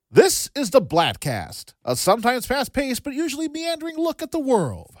This is the Bladtcast, a sometimes fast-paced but usually meandering look at the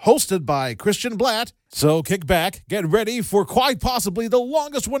world, hosted by Christian Blatt. So kick back, get ready for quite possibly the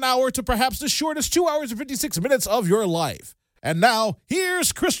longest 1 hour to perhaps the shortest 2 hours and 56 minutes of your life. And now,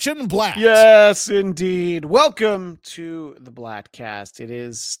 here's Christian Blatt. Yes, indeed. Welcome to the Bladtcast. It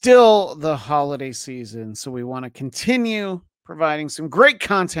is still the holiday season, so we want to continue providing some great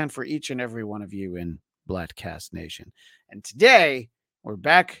content for each and every one of you in Bladtcast Nation. And today, we're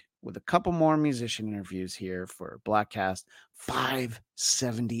back with a couple more musician interviews here for Bladtcast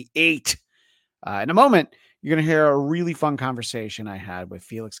 578. In a moment, you're going to hear a really fun conversation I had with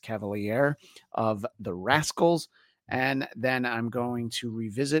Felix Cavaliere of the Rascals. And then I'm going to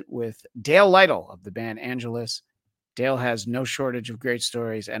revisit with Dale Lytle of the band Angelus. Dale has no shortage of great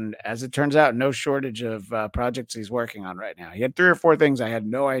stories. And as it turns out, no shortage of projects he's working on right now. He had 3 or 4 things I had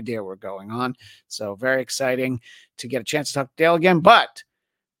no idea were going on. So very exciting to get a chance to talk to Dale again. But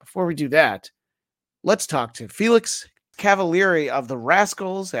before we do that, let's talk to Felix Cavaliere of the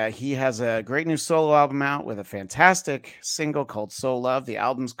Rascals. He has a great new solo album out with a fantastic single called So Love. The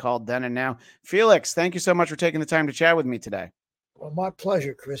album's called Then and Now. Felix, thank you so much for taking the time to chat with me today. Well, my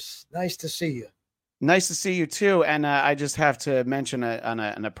pleasure, Chris. Nice to see you. Nice to see you too. And I just have to mention on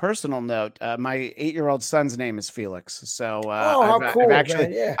a personal note, my 8-year-old son's name is Felix. So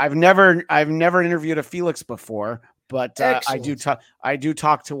I've never interviewed a Felix before, but I do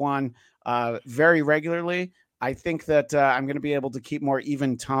talk to one very regularly. I think that I'm going to be able to keep more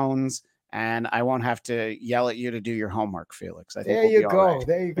even tones, and I won't have to yell at you to do your homework, Felix. I think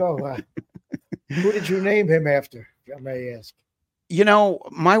There you go. Who did you name him after, if I may ask? You know,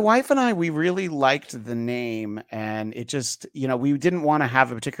 my wife and I, we really liked the name, and it just, we didn't want to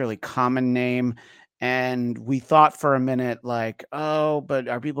have a particularly common name. And we thought for a minute, like, oh, but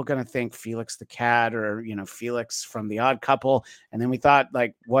are people going to think Felix the Cat or, Felix from The Odd Couple? And then we thought,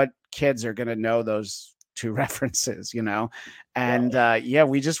 like, what kids are going to know those 2 references, And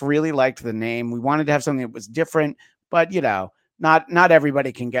we just really liked the name. We wanted to have something that was different, but, not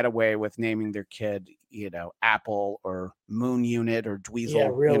everybody can get away with naming their kid, Apple or Moon Unit or Dweezil, Yeah,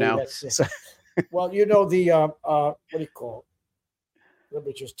 really, that's it. So, well, the what do you call it? Let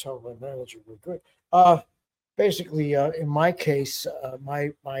me just tell my manager we're good. Basically, in my case,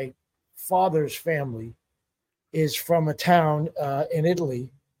 my father's family is from a town in Italy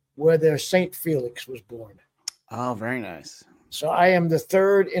where their Saint Felix was born. Oh, very nice. So I am the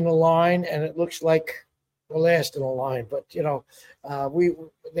 3rd in a line, and it looks like the last in a line. But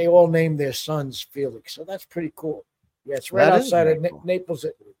they all named their sons Felix, so that's pretty cool. Yeah, it's right outside of Naples,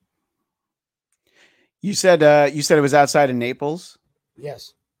 Italy. You said it was outside of Naples?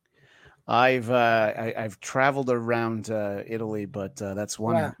 Yes. I've traveled around Italy, but that's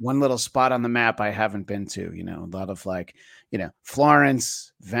one little spot on the map I haven't been to. A lot of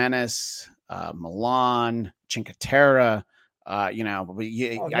Florence, Venice, Milan, Cinque Terre. I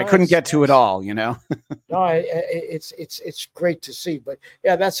couldn't get to it all. No, it's great to see, but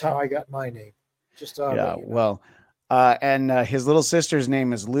yeah, that's how I got my name. Just and his little sister's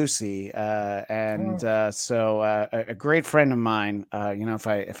name is Lucy, so a great friend of mine.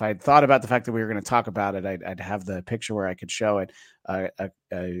 If I thought about the fact that we were going to talk about it, I'd have the picture where I could show it. A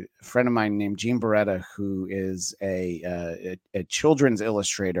friend of mine named Gene Beretta, who is a children's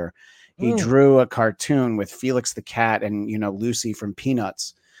illustrator. He drew a cartoon with Felix the Cat and Lucy from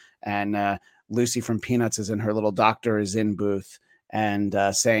Peanuts, and Lucy from Peanuts is in her little Dr. Is-In booth. And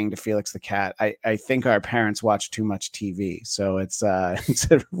saying to Felix the Cat, I think our parents watch too much TV. So it's a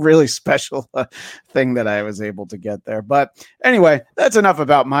really special thing that I was able to get there. But anyway, that's enough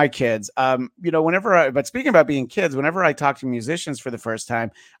about my kids. But speaking about being kids, whenever I talk to musicians for the first time,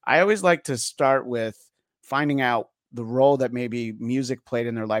 I always like to start with finding out the role that maybe music played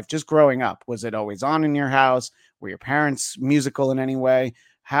in their life just growing up. Was it always on in your house? Were your parents musical in any way?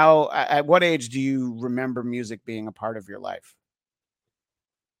 At what age do you remember music being a part of your life?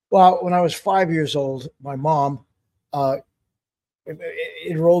 Well, when I was 5 years old, my mom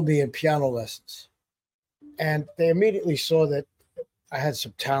enrolled me in piano lessons. And they immediately saw that I had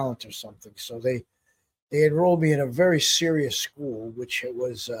some talent or something. So they enrolled me in a very serious school, which it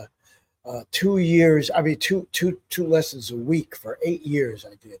was 2 years. I mean, two lessons a week for 8 years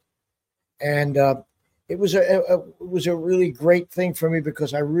I did. And it was a really great thing for me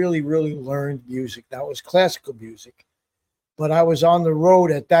because I really, really learned music. That was classical music. But I was on the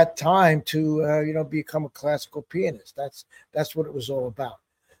road at that time to, become a classical pianist. That's what it was all about.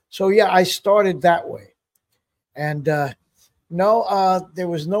 So, yeah, I started that way. And there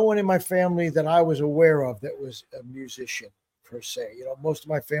was no one in my family that I was aware of that was a musician per se. Most of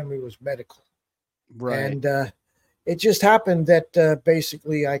my family was medical. Right. And it just happened that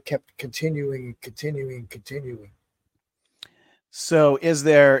basically I kept continuing. So is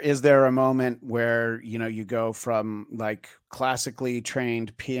there a moment where, you go from like classically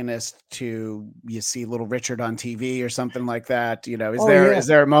trained pianist to you see Little Richard on TV or something like that? Is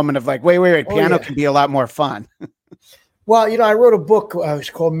there a moment of like, wait, piano can be a lot more fun? Well, I wrote a book. It's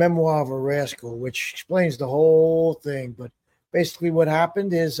called Memoir of a Rascal, which explains the whole thing. But basically what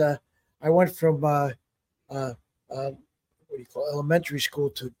happened is I went from what do you call elementary school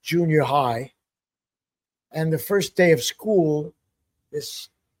to junior high. And the first day of school, this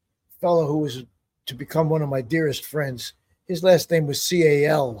fellow who was to become one of my dearest friends, his last name was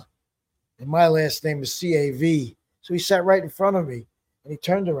C-A-L, and my last name is C-A-V. So he sat right in front of me, and he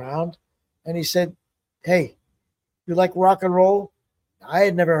turned around, and he said, "Hey, you like rock and roll?" I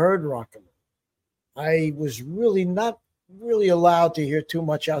had never heard rock and roll. I was really not really allowed to hear too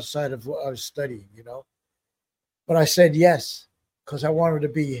much outside of what I was studying, But I said yes, because I wanted to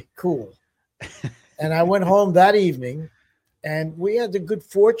be cool. And I went home that evening, and we had the good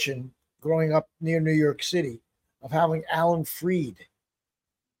fortune growing up near New York City of having Alan Freed,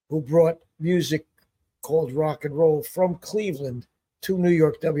 who brought music called rock and roll from Cleveland to New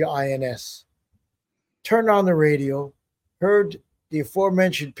York, WINS. Turned on the radio, heard the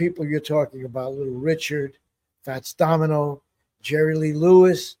aforementioned people you're talking about, Little Richard, Fats Domino, Jerry Lee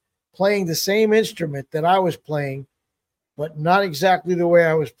Lewis, playing the same instrument that I was playing, but not exactly the way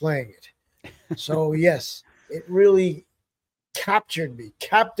I was playing it. So yes, it really captured me,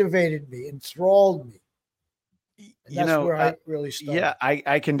 captivated me, enthralled me. And that's where I really started. Yeah,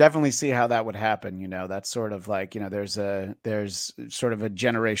 I can definitely see how that would happen. That's sort of like, there's sort of a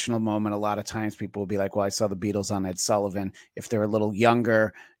generational moment. A lot of times people will be like, well, I saw the Beatles on Ed Sullivan. If they're a little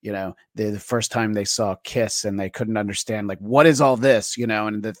younger, the first time they saw Kiss and they couldn't understand, like, what is all this,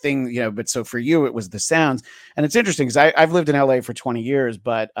 and the thing, but so for you, it was the sounds. And it's interesting because I've lived in LA for 20 years,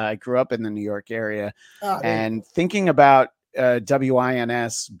 but I grew up in the New York area and thinking about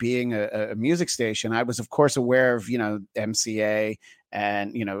WINS being a music station, I was of course aware of MCA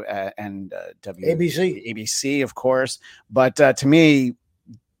and ABC of course, but to me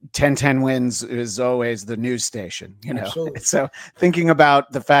 1010 Wins is always the news station, Absolutely. So thinking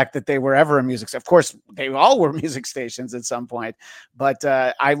about the fact that they were ever a music, of course they all were music stations at some point, but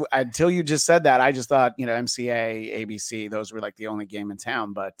I until you just said that, I just thought MCA, ABC, those were like the only game in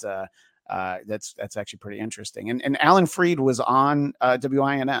town, but that's actually pretty interesting. And Alan Freed was on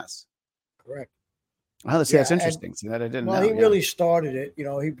WINS. Correct. Oh, that's interesting. See that I didn't know. Well, he really started it.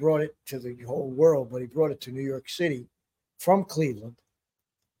 He brought it to the whole world, but he brought it to New York City from Cleveland.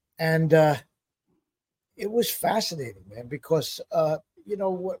 And it was fascinating, man, because,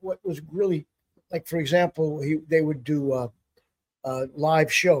 what was really, like, for example, they would do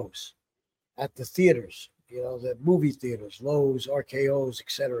live shows at the theaters, the movie theaters, Lowe's, RKO's,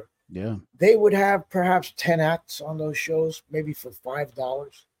 etc. Yeah. They would have perhaps 10 acts on those shows, maybe for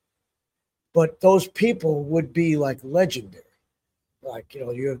 $5. But those people would be like legendary. Like,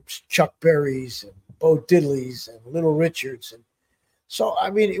 you have Chuck Berry's and Bo Diddley's and Little Richard's. And so, I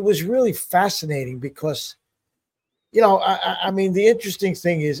mean, it was really fascinating because, I mean, the interesting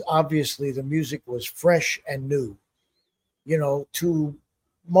thing is obviously the music was fresh and new, to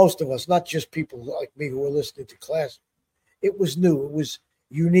most of us, not just people like me who were listening to classic. It was new. It was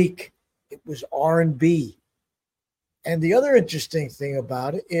unique. It was R&B. And the other interesting thing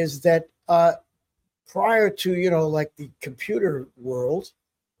about it is that prior to, like the computer world,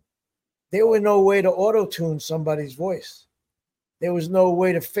 there was no way to auto-tune somebody's voice. There was no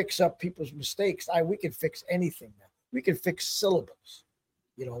way to fix up people's mistakes. We could fix anything now. We could fix syllables.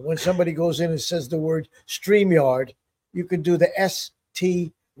 When somebody goes in and says the word StreamYard, you could do the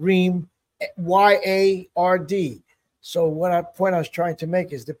ST ream YARD. So point I was trying to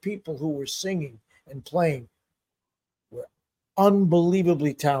make is the people who were singing and playing were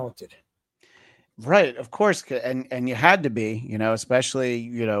unbelievably talented. Right, of course, and you had to be,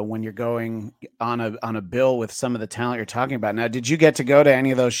 especially when you're going on a bill with some of the talent you're talking about. Now, did you get to go to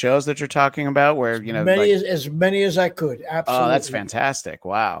any of those shows that you're talking about? Where as many as I could. Absolutely. Oh, that's fantastic!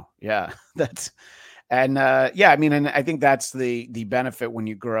 Wow, yeah, that's. And I mean, and I think that's the benefit when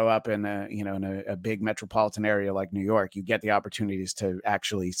you grow up in a big metropolitan area like New York. You get the opportunities to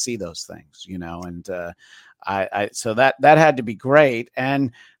actually see those things, and so that had to be great.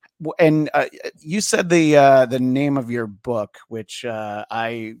 And you said the name of your book, which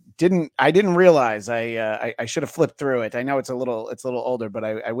I didn't realize. I should have flipped through it. I know it's a little older, but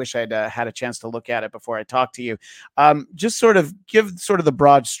I wish I'd had a chance to look at it before I talked to you. Just sort of give sort of the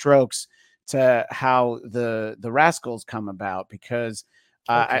broad strokes to how the Rascals come about, because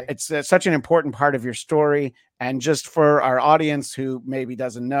Okay. It's such an important part of your story. And just for our audience who maybe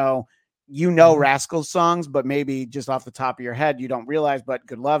doesn't know, Rascals songs, but maybe just off the top of your head, you don't realize, but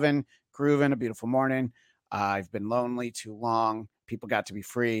Good Lovin', Groovin', A Beautiful Morning, I've Been Lonely Too Long, People Got to Be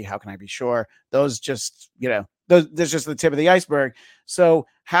Free, How Can I Be Sure? Those just, there's just the tip of the iceberg. So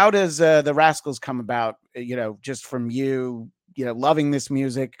how does the Rascals come about, just from you, loving this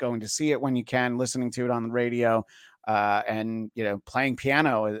music, going to see it when you can, listening to it on the radio, and, playing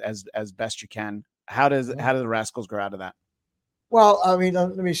piano as best you can. How do the Rascals grow out of that? Well, I mean,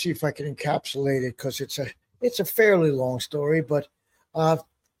 let me see if I can encapsulate it, because it's a fairly long story, but I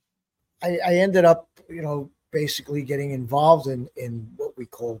ended up, basically getting involved in what we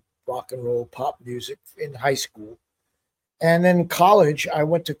call rock and roll pop music in high school. And then college, I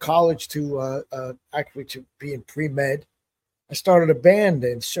went to college to actually to be in pre-med. I started a band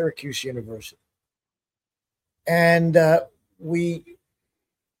in Syracuse University. And we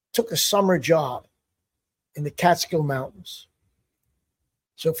took a summer job in the Catskill Mountains.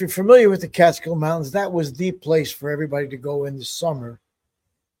 So if you're familiar with the Catskill Mountains, that was the place for everybody to go in the summer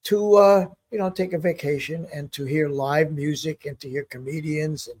to, take a vacation and to hear live music and to hear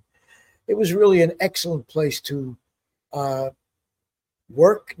comedians. And it was really an excellent place to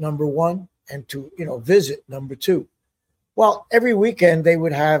work, number one, and to, visit, number two. Well, every weekend they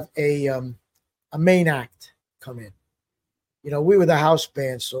would have a main act come in. We were the house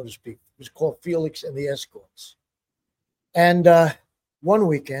band, so to speak. It was called Felix and the Escorts. And one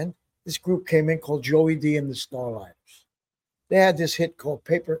weekend, this group came in called Joey D and the Starlighters. They had this hit called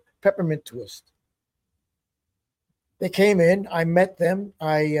Peppermint Twist. They came in. I met them.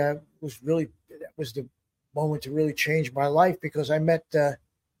 That was the moment to really change my life, because I met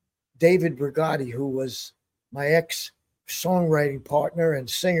David Brigatti, who was my ex-songwriting partner and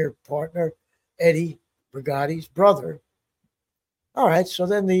singer partner, Eddie Brigatti's brother. All right, so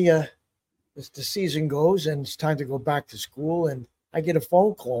then the season goes and it's time to go back to school, and I get a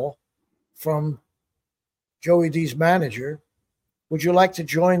phone call from Joey D's manager. Would you like to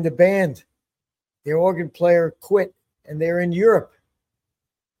join the band? Their organ player quit and they're in Europe.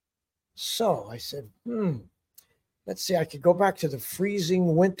 So I said, let's see, I could go back to the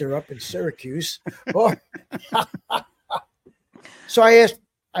freezing winter up in Syracuse. So I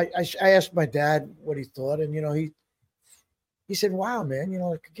asked my dad what he thought, and he said, "Wow, man,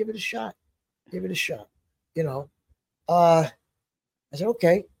 give it a shot. Give it a shot." I said,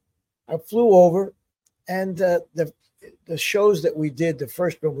 "Okay." I flew over, and the shows that we did, the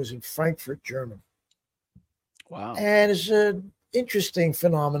first one was in Frankfurt, Germany. Wow! And it's an interesting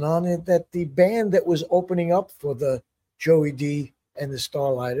phenomenon that the band that was opening up for the Joey D and the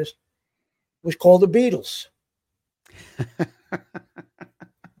Starlighters was called the Beatles.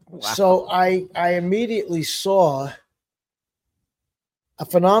 Wow. So I immediately saw a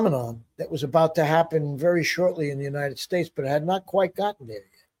phenomenon that was about to happen very shortly in the United States, but it had not quite gotten there yet.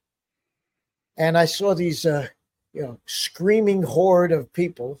 And I saw these, screaming horde of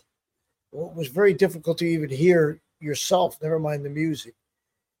people. Well, it was very difficult to even hear yourself, never mind the music.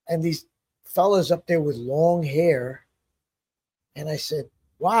 And these fellas up there with long hair. And I said,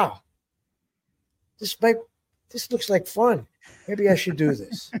 "Wow, this looks like fun. Maybe I should do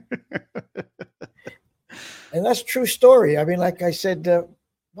this." And that's a true story. I mean, like I said,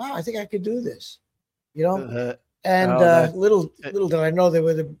 wow, I think I could do this, little did I know they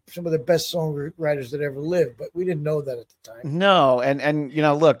were some of the best songwriters that ever lived, but we didn't know that at the time. No. And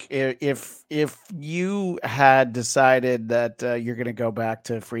look, if you had decided that you're going to go back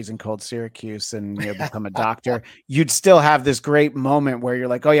to freezing cold Syracuse and become a doctor, you'd still have this great moment where you're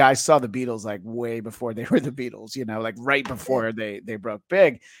like, "Oh yeah, I saw the Beatles like way before they were the Beatles, like right before they broke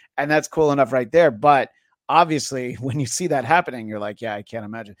big." And that's cool enough right there. But obviously, when you see that happening, you're like, "Yeah, I can't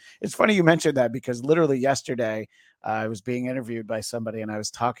imagine." It's funny you mentioned that, because literally yesterday I was being interviewed by somebody, and I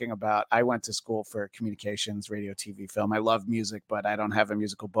was talking about, I went to school for communications, radio, TV, film. I love music, but I don't have a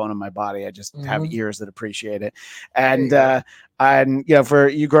musical bone in my body. I just have ears that appreciate it. And for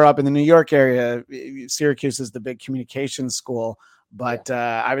you grow up in the New York area, Syracuse is the big communications school. But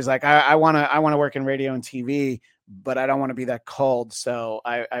I was like, I want to work in radio and TV, but I don't want to be that cold. So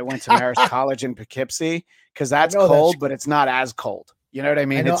I went to Marist College in Poughkeepsie, because that's cold, but it's not as cold. You know what I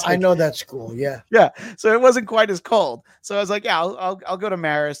mean? I know that school. Yeah. Yeah. So it wasn't quite as cold. So I was like, yeah, I'll go to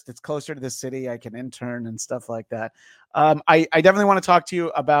Marist. It's closer to the city. I can intern and stuff like that. I definitely want to talk to you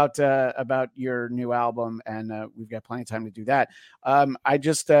about your new album, and we've got plenty of time to do that. I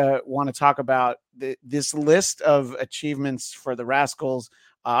just want to talk about this list of achievements for the Rascals.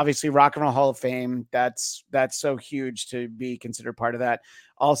 Obviously, Rock and Roll Hall of Fame. That's so huge to be considered part of that.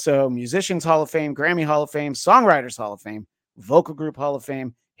 Also, Musicians Hall of Fame, Grammy Hall of Fame, Songwriters Hall of Fame, Vocal Group Hall of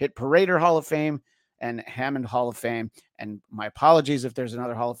Fame, Hit Parader Hall of Fame, and Hammond Hall of Fame. And my apologies if there's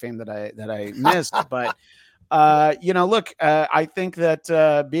another Hall of Fame that I missed, but look, I think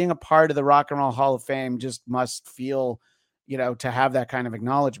that being a part of the Rock and Roll Hall of Fame just must feel, to have that kind of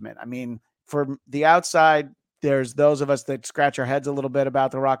acknowledgement. I mean, from the outside, there's those of us that scratch our heads a little bit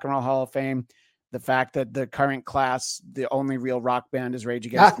about the Rock and Roll Hall of Fame. The fact that the current class, the only real rock band is Rage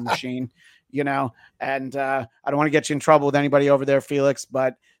Against the Machine, and I don't want to get you in trouble with anybody over there, Felix,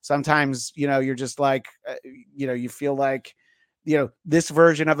 but sometimes, you're just like, you feel like, this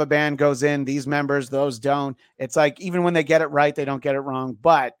version of a band goes in, these members, those don't. It's like, even when they get it right, they don't get it wrong.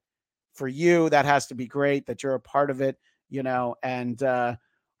 But for you, that has to be great that you're a part of it, and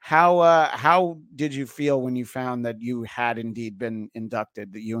how did you feel when you found that you had indeed been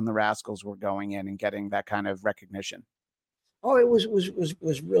inducted, that you and the Rascals were going in and getting that kind of recognition? Oh, it was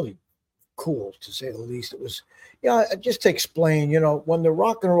really cool, to say the least. It was, just to explain, when the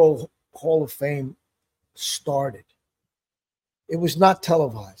Rock and Roll Hall of Fame started, it was not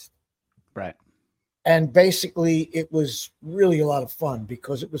televised. Right. And basically it was really a lot of fun,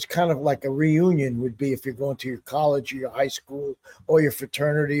 because it was kind of like a reunion would be if you're going to your college or your high school or your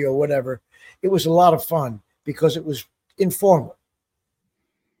fraternity or whatever. It was a lot of fun because it was informal.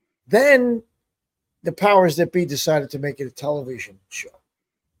 Then the powers that be decided to make it a television show.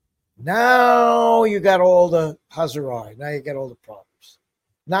 Now you got all the huzzah. Now you got all the problems.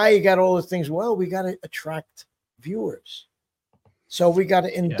 Now you got all the things. Well, we got to attract viewers. So we got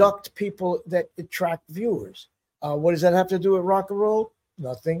to induct people that attract viewers. What does that have to do with rock and roll?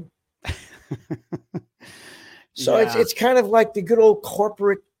 Nothing. So it's kind of like the good old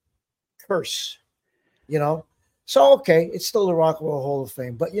corporate curse, So, okay, it's still the Rock and Roll Hall of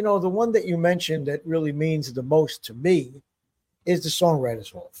Fame. But, the one that you mentioned that really means the most to me is the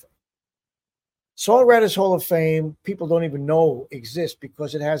Songwriters Hall of Fame. Songwriters Hall of Fame, people don't even know exists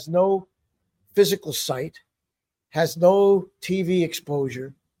because it has no physical site, has no TV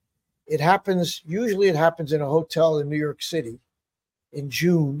exposure. Usually it happens in a hotel in New York City in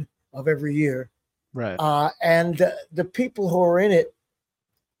June of every year. Right. And the people who are in it,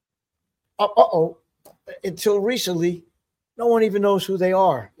 until recently, no one even knows who they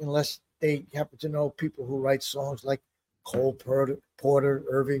are unless they happen to know people who write songs like Cole Porter,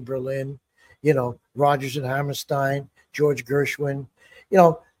 Irving Berlin, Rodgers and Hammerstein, George Gershwin,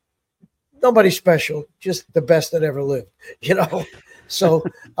 nobody special, just the best that ever lived, So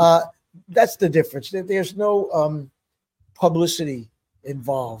that's the difference. There's no publicity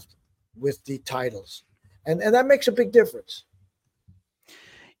involved with the titles. And that makes a big difference.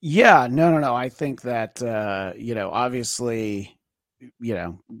 Yeah, no. I think that, obviously,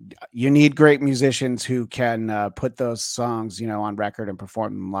 you need great musicians who can put those songs, on record and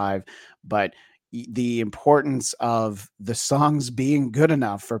perform them live. But the importance of the songs being good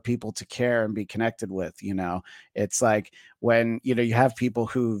enough for people to care and be connected with, it's like when, you have people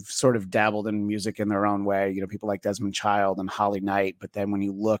who've sort of dabbled in music in their own way, people like Desmond Child and Holly Knight. But then when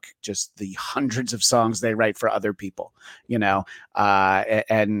you look just the hundreds of songs they write for other people, and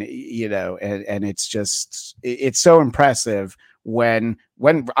it's just, it's so impressive when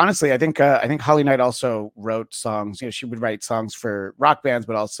honestly, I think Holly Knight also wrote songs. She would write songs for rock bands,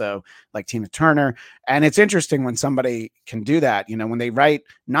 but also like Tina Turner. And it's interesting when somebody can do that, when they write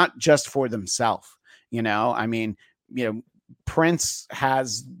not just for themselves, I mean, Prince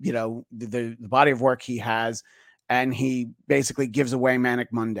has, the body of work he has, and he basically gives away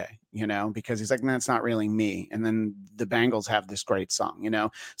Manic Monday, because he's like, that's not really me. And then the Bangles have this great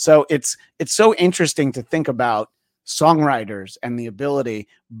song, so it's so interesting to think about songwriters and the ability,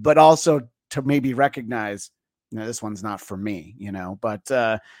 but also to maybe recognize, this one's not for me,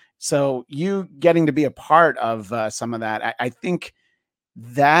 but so you getting to be a part of some of that, I think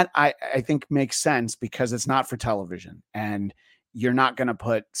that I think makes sense, because it's not for television, and you're not going to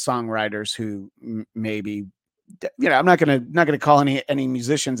put songwriters who maybe, I'm not going to call any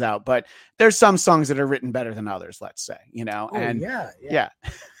musicians out, but there's some songs that are written better than others, let's say, Yeah.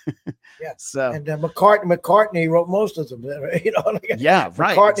 Yeah. So and McCartney wrote most of them, yeah,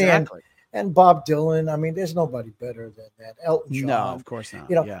 right, exactly. And Bob Dylan. I mean, there's nobody better than that. Elton John. No, of course not.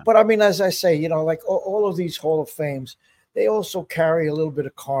 But I mean, as I say, like all of these Hall of Fames, they also carry a little bit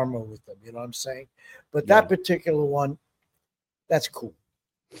of karma with them. You know what I'm saying? But that particular one, that's cool.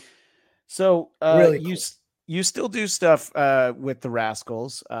 So really cool. You still do stuff with the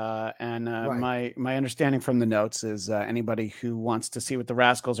Rascals, and right. my understanding from the notes is anybody who wants to see what the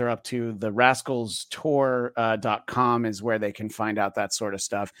Rascals are up to, the rascalstour.com is where they can find out that sort of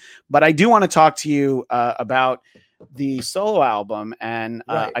stuff. But I do want to talk to you about the solo album, and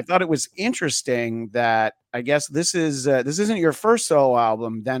Right. I thought it was interesting that I guess this isn't your first solo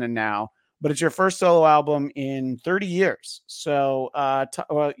album, Then and Now, but it's your first solo album in 30 years. So,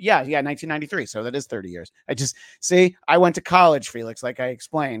 yeah, 1993. So that is 30 years. I went to college, Felix, like I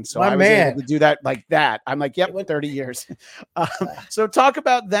explained. So My I was able man. to do that like that. I'm like, yep, It went- 30 years. So talk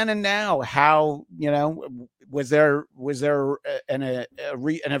about Then and Now. How, was there an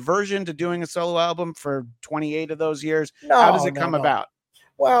aversion to doing a solo album for 28 of those years? How does it come about?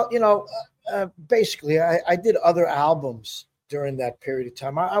 Well, basically, I did other albums during that period of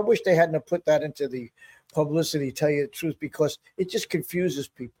time. I wish they hadn't put that into the publicity, tell you the truth, because it just confuses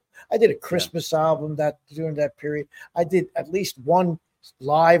people. I did a Christmas album during that period. I did at least one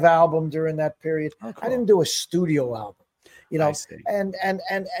live album during that period. Oh, cool. I didn't do a studio album, I see.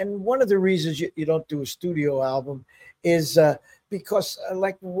 and one of the reasons you don't do a studio album is because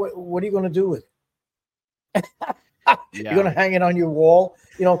what are you going to do with it? You're going to hang it on your wall.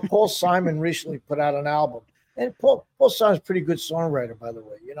 Paul Simon recently put out an album, and Paul Simon's a pretty good songwriter, by the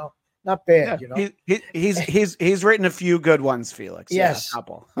way. Not bad. He's written a few good ones, Felix. Yes, a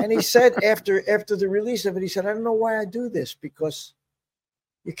couple. And he said after the release of it, he said, "I don't know why I do this, because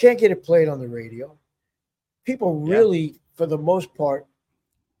you can't get it played on the radio. People really, for the most part,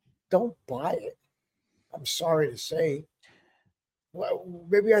 don't buy it. I'm sorry to say. Well,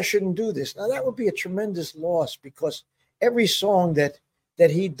 maybe I shouldn't do this." Now that would be a tremendous loss, because every song that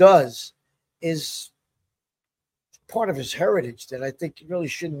he does is part of his heritage that I think really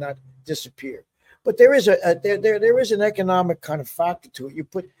should not disappear. But there is there is an economic kind of factor to it. You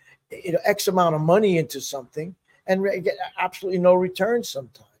put X amount of money into something and get absolutely no return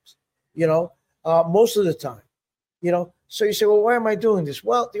sometimes, most of the time, So you say, well, why am I doing this?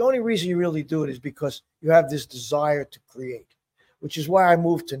 Well, the only reason you really do it is because you have this desire to create, which is why I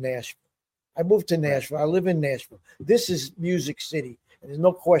moved to Nashville. I live in Nashville. This is Music City, and there's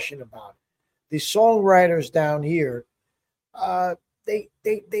no question about it. The songwriters down here,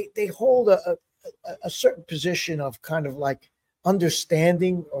 they hold a certain position of kind of like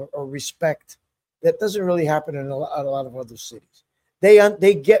understanding or respect that doesn't really happen in a lot of other cities.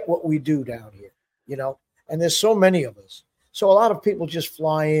 They get what we do down here, and there's so many of us. So a lot of people just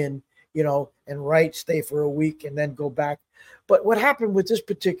fly in, and write, stay for a week, and then go back. But what happened with this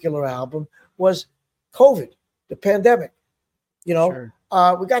particular album was COVID, the pandemic. Sure.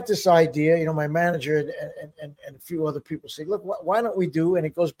 We got this idea, my manager and a few other people say, look, why don't we do, and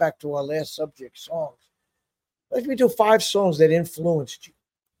it goes back to our last subject, songs. Let me do 5 songs that influenced you.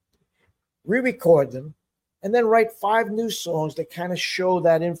 Re-record them, and then write 5 new songs that kind of show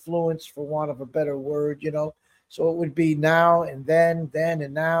that influence, for want of a better word, So it would be now and then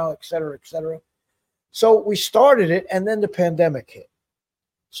and now, et cetera, et cetera. So we started it, and then the pandemic hit.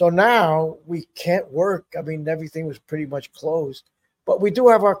 So now we can't work. I mean, everything was pretty much closed. But we do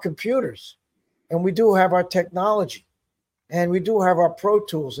have our computers, and we do have our technology, and we do have our Pro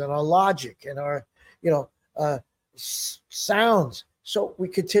Tools and our Logic and our, sounds. So we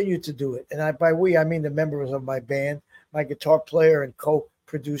continue to do it. And by we, I mean the members of my band, my guitar player and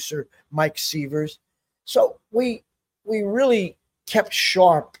co-producer, Mike Sievers. So we really kept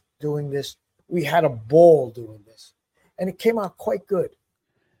sharp doing this. We had a ball doing this, and it came out quite good.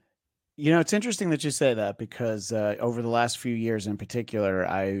 It's interesting that you say that, because over the last few years in particular,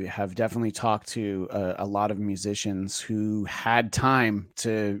 I have definitely talked to a lot of musicians who had time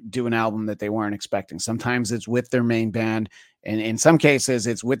to do an album that they weren't expecting. Sometimes it's with their main band, and in some cases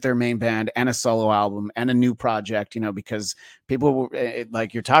it's with their main band and a solo album and a new project, because people were,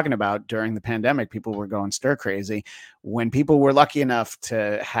 like you're talking about, during the pandemic, people were going stir crazy. When people were lucky enough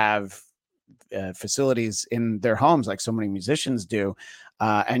to have facilities in their homes, like so many musicians do,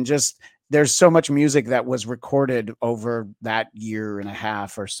 and just there's so much music that was recorded over that year and a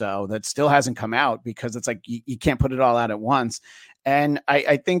half or so that still hasn't come out, because it's like you can't put it all out at once. And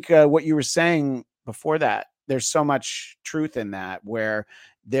I think what you were saying before that, there's so much truth in that, where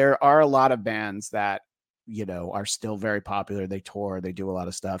there are a lot of bands that are still very popular. They tour, they do a lot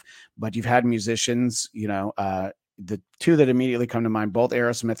of stuff, but you've had musicians, the 2 that immediately come to mind, both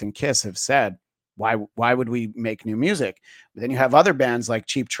Aerosmith and Kiss, have said, why would we make new music? But then you have other bands like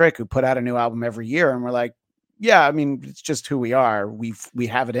Cheap Trick, who put out a new album every year, and we're like, yeah, I mean, it's just who we are. We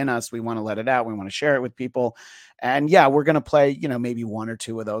have it in us. We want to let it out. We want to share it with people. And yeah, we're going to play, maybe 1 or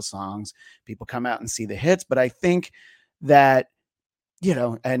 2 of those songs. People come out and see the hits. But I think that,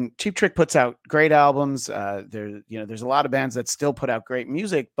 and Cheap Trick puts out great albums. There's a lot of bands that still put out great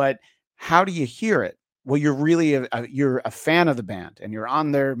music, but how do you hear it? Well, you're really you're a fan of the band, and you're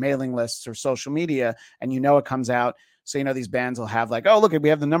on their mailing lists or social media, and it comes out. So, these bands will have like, oh, look, we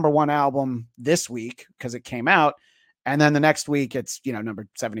have the #1 album this week because it came out. And then the next week it's, number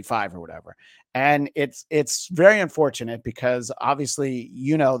 75 or whatever. And it's very unfortunate because obviously,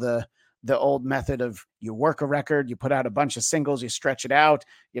 the old method of you work a record, you put out a bunch of singles, you stretch it out,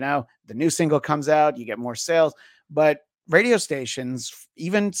 the new single comes out, you get more sales. But radio stations,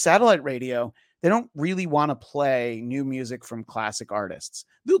 even satellite radio, they don't really want to play new music from classic artists.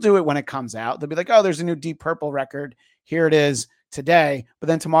 They'll do it when it comes out. They'll be like, oh, there's a new Deep Purple record. Here it is today. But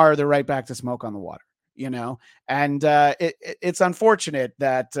then tomorrow they're right back to Smoke on the Water, and it's unfortunate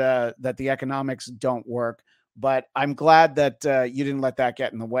that the economics don't work. But I'm glad that you didn't let that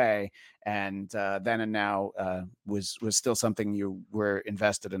get in the way. And then and now was still something you were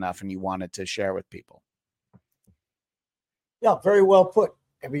invested enough and you wanted to share with people. Yeah, very well put.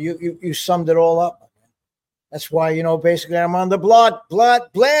 I mean, you summed it all up. That's why, basically I'm on the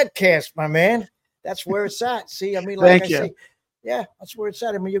Bladtcast, my man. That's where it's at. See, I mean, like Thank you. say, yeah, that's where it's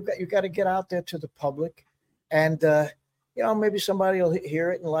at. I mean, you got to get out there to the public, and maybe somebody will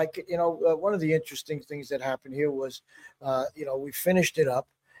hear it and like it. One of the interesting things that happened here was, we finished it up,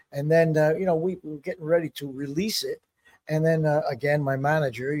 and then we were getting ready to release it. And then again, my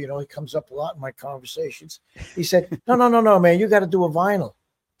manager, he comes up a lot in my conversations. He said, no, man, you got to do a vinyl.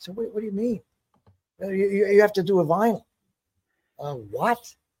 I said, what do you mean? You have to do a vinyl.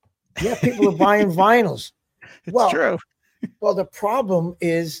 What? Yeah, people are buying vinyls. It's true. Well, the problem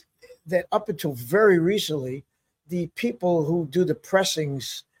is that up until very recently, the people who do the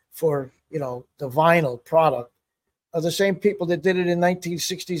pressings for, the vinyl product are the same people that did it in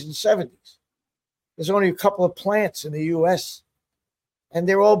 1960s and 70s. There's only a couple of plants in the U.S., and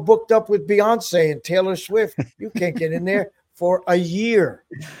they're all booked up with Beyonce and Taylor Swift. You can't get in there for a year.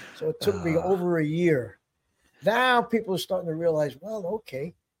 So it took me over a year. Now people are starting to realize, well,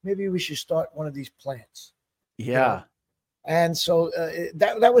 okay, maybe we should start one of these plants. Yeah. And so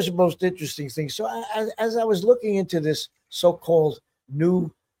that was the most interesting thing. So as I was looking into this so-called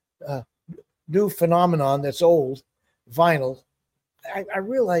new phenomenon that's old, vinyl, I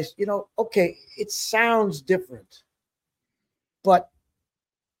realized, okay, it sounds different, but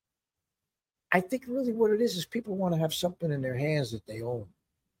I think really what it is people want to have something in their hands that they own.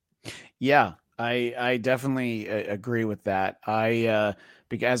 Yeah, I definitely agree with that.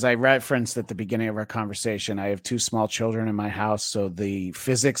 Because I referenced at the beginning of our conversation, I have 2 small children in my house. So the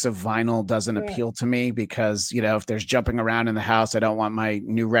physics of vinyl doesn't appeal to me because, if there's jumping around in the house, I don't want my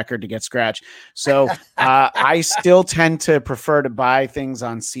new record to get scratched. So I still tend to prefer to buy things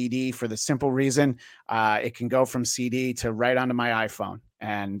on CD for the simple reason it can go from CD to right onto my iPhone.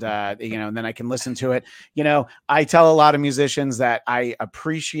 And, and then I can listen to it. I tell a lot of musicians that I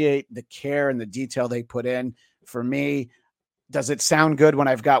appreciate the care and the detail they put in. For me, does it sound good when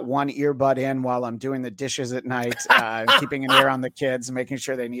I've got one earbud in while I'm doing the dishes at night, keeping an ear on the kids, making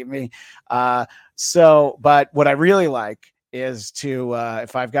sure they need me? But what I really like is to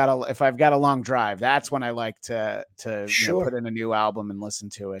if I've got a long drive, that's when I like to put in a new album and listen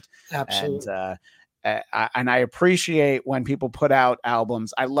to it. Absolutely. And I appreciate when people put out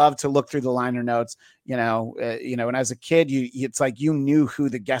albums. I love to look through the liner notes, and as a kid, it's like you knew who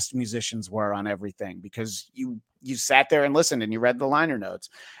the guest musicians were on everything because you sat there and listened and you read the liner notes.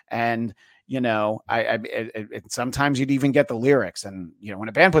 And, sometimes you'd even get the lyrics. And, when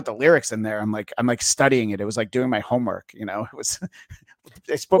a band put the lyrics in there, I'm like studying it. It was like doing my homework, it was,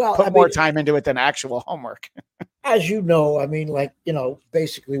 they put more time into it than actual homework. As you know,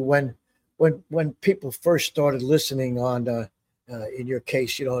 basically when people first started listening on, in your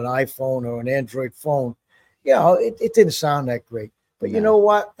case, an iPhone or an Android phone, it didn't sound that great. But you know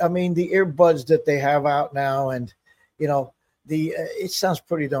what? I mean, the earbuds that they have out now, and it sounds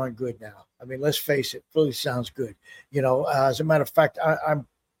pretty darn good now. I mean, let's face it, really sounds good. As a matter of fact, I'm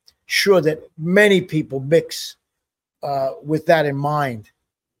sure that many people mix with that in mind,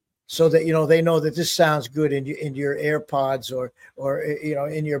 so that they know that this sounds good in your AirPods or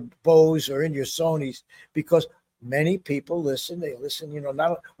in your Bose or in your Sonys, because many people listen. They listen.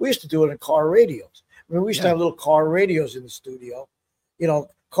 We used to do it in car radios. I mean, we used to have little car radios in the studio.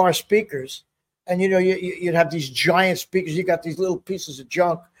 Car speakers, and you'd have these giant speakers. You got these little pieces of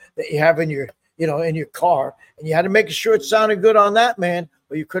junk that you have in your in your car, and you had to make sure it sounded good on that, man,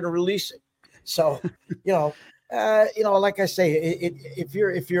 or you couldn't release it. So like I say, if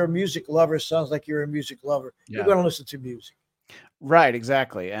you're a music lover, it sounds like you're a music lover. You're going to listen to music, right?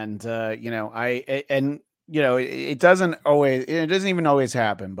 Exactly. And it doesn't even always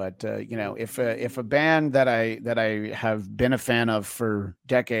happen, but if a band that I have been a fan of for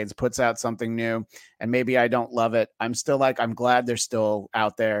decades puts out something new and maybe I don't love it, I'm glad they're still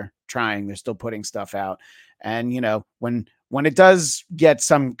out there trying, they're still putting stuff out. And when it does get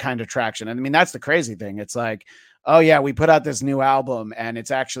some kind of traction, and I mean, that's the crazy thing. It's like, Oh yeah, we put out this new album and it's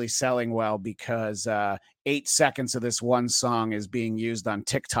actually selling well because 8 seconds of this one song is being used on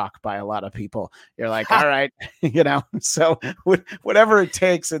TikTok by a lot of people. You're like, all right, so whatever it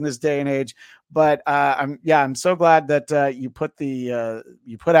takes in this day and age. But I'm so glad that you put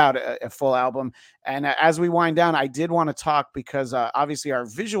out a full album. And as we wind down, I did want to talk because obviously our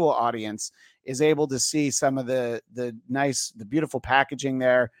visual audience is able to see some of the beautiful packaging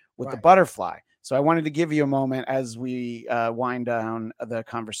there with the butterfly. So I wanted to give you a moment as we wind down the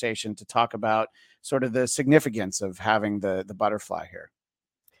conversation to talk about sort of the significance of having the butterfly here.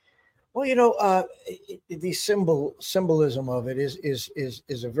 Well, the symbolism of it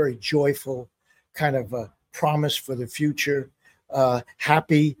is a very joyful kind of a promise for the future,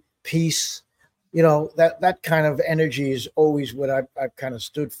 happy, peace. That kind of energy is always what I've kind of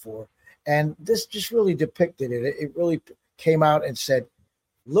stood for. And this just really depicted it. It really came out and said,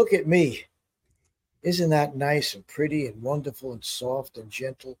 look at me. Isn't that nice and pretty and wonderful and soft and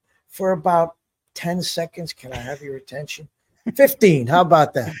gentle? For about 10 seconds, can I have your attention? 15, how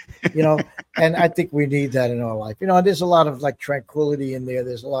about that? And I think we need that in our life. There's a lot of like tranquility in there.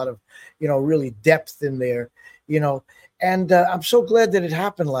 There's a lot of, really depth in there, and I'm so glad that it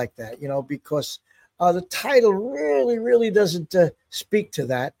happened like that, because the title really, really doesn't speak to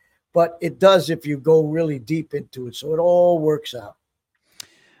that, but it does if you go really deep into it. So it all works out.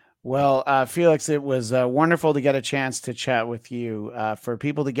 Well, Felix, it was wonderful to get a chance to chat with you. For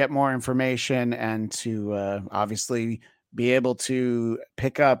people to get more information and to obviously be able to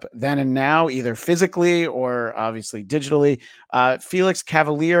pick up Then and Now, either physically or obviously digitally, Felix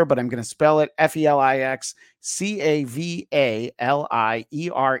Cavaliere, but I'm going to spell it Felix Cavaliere,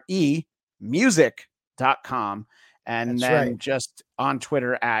 music.com. And That's then right. just on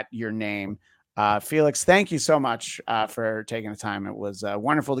Twitter at your name. Felix, thank you so much for taking the time. It was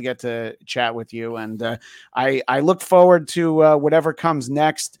wonderful to get to chat with you. And I look forward to whatever comes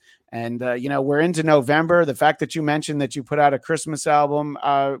next. And, we're into November. The fact that you mentioned that you put out a Christmas album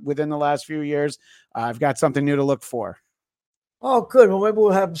within the last few years, I've got something new to look for. Oh, good. Well, maybe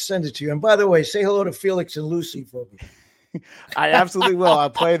we'll have them send it to you. And by the way, say hello to Felix and Lucy for me. I absolutely will. I'll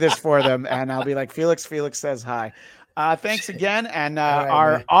play this for them and I'll be like, Felix says hi. Thanks again. And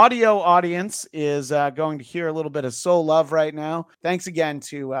our audio audience is going to hear a little bit of Soul Love right now. Thanks again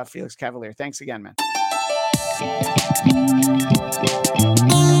to Felix Cavaliere. Thanks again, man.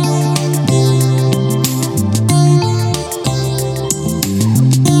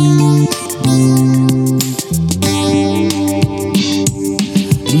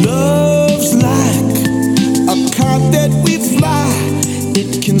 Love's like a kite that we fly.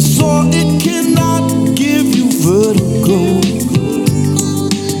 It can soar, it cannot give you vertigo.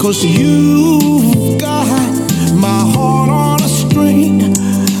 'Cause you've got my heart on a string.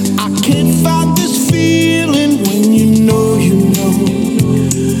 I can't fight this feeling when you know.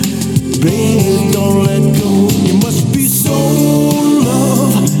 Baby, don't let go. You must be so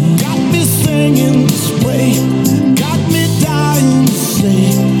love. Got me singing this way. Got me dying to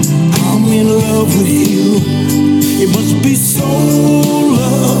say I'm in love with you. It must be so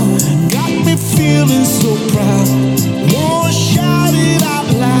love. Got me feeling so proud. Wanna shout it out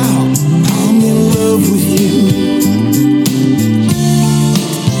loud. I'm in love with you.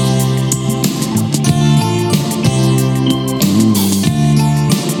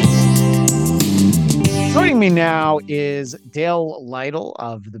 Joining me now is Dale Lytle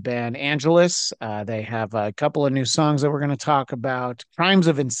of the band Angelus. They have a couple of new songs that we're going to talk about: Crimes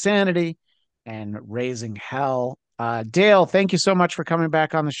of Insanity and Raising Hell. Dale, thank you so much for coming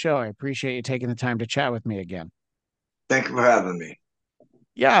back on the show. I appreciate you taking the time to chat with me again. Thank you for having me.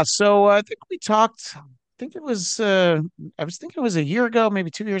 Yeah, so I think we talked, I think it was, I was thinking it was a year ago,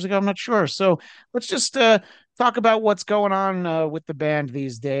 maybe 2 years ago, I'm not sure. So let's just talk about what's going on with the band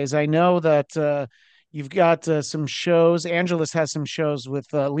these days. I know that you've got some shows. Angelus has some shows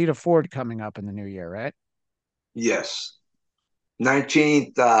with Lita Ford coming up in the new year, right? Yes.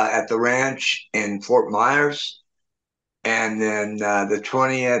 19th at the ranch in Fort Myers, and then the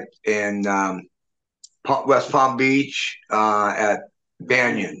 20th in West Palm Beach at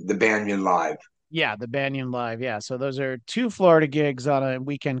Banyan, the Banyan Live. Yeah, the Banyan Live. Yeah, so those are two Florida gigs on a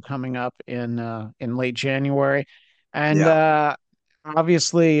weekend coming up in late January, and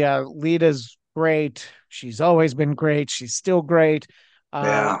obviously Lita's great. She's always been great. She's still great.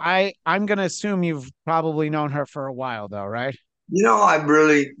 I'm gonna assume you've probably known her for a while, though, right? I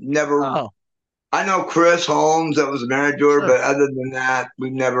really never. Oh. I know Chris Holmes that was married to her, Sure. but other than that,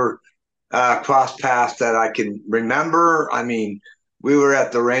 we've never crossed paths that I can remember. I mean, we were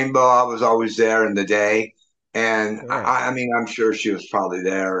at the Rainbow. I was always there in the day, and Right. I mean, I'm sure she was probably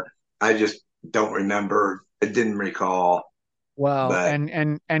there. I just don't remember. I didn't recall. Well, But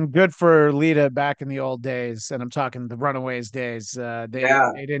and good for Lita back in the old days, and I'm talking the Runaways days. They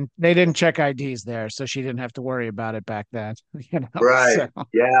yeah, they didn't check IDs there, so she didn't have to worry about it back then. right. So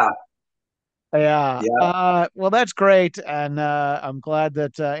Yeah, yeah. yeah, Well, that's great, and I'm glad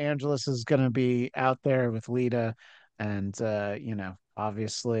that Angelus is going to be out there with Lita, and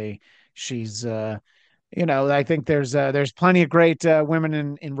obviously she's I think there's plenty of great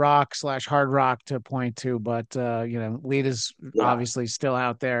women in rock / hard rock to point to, but Lita's yeah. obviously still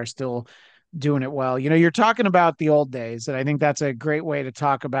out there, still doing it well. You're talking about the old days, and I think that's a great way to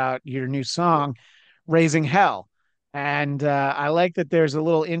talk about your new song, Raising Hell. And I like that there's a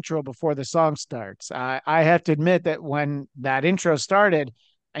little intro before the song starts. I have to admit that when that intro started,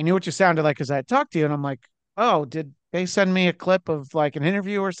 I knew what you sounded like because I had talked to you, and I'm like, oh, did they send me a clip of like an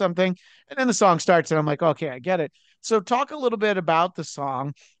interview or something? And then the song starts, and I'm like, okay, I get it. So talk a little bit about the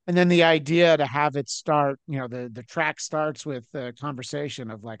song, and then the idea to have it start. The track starts with a conversation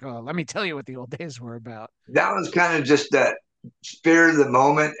of like, oh, let me tell you what the old days were about. That was kind of just that spirit of the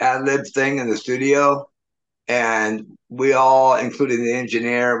moment ad lib thing in the studio. And we all, including the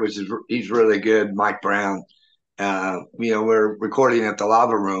engineer, which is he's really good, Mike Brown. We're recording at the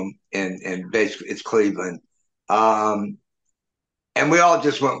Lava Room in basically it's Cleveland, and we all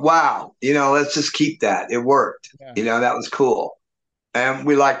just went, "Wow, let's just keep that. It worked. Yeah. That was cool." And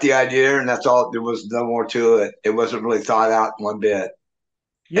we liked the idea, and that's all. There was no more to it. It wasn't really thought out one bit.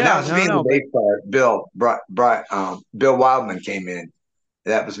 And that Yeah, was no, me and the no, but bass player, Bill Wildman came in.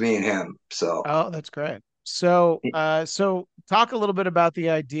 That was me and him. So oh, that's great. So talk a little bit about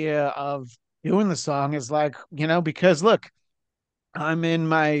the idea of doing the song is like, because look, I'm in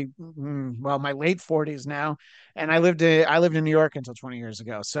my late 40s now, and I lived in New York until 20 years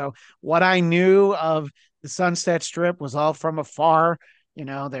ago. So what I knew of the Sunset Strip was all from afar.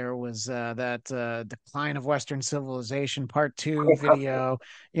 There was that Decline of Western Civilization Part Two video.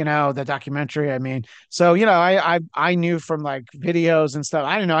 The documentary. I mean, so I knew from like videos and stuff.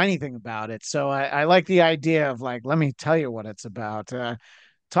 I didn't know anything about it, so I like the idea of like, let me tell you what it's about.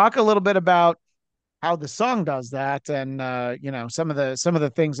 Talk a little bit about how the song does that and some of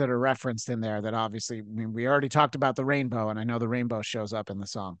the things that are referenced in there that obviously, I mean, we already talked about the rainbow, and I know the rainbow shows up in the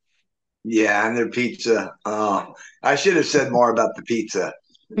song. yeah, and their pizza. Oh, I should have said more about the pizza.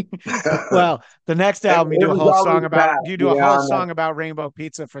 it, Well, the next album it was always packed, you do a whole song about rainbow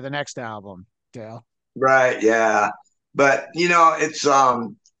pizza for the next album, Dale. right? Yeah, but it's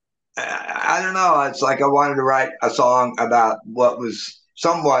I don't know. It's like I wanted to write a song about what was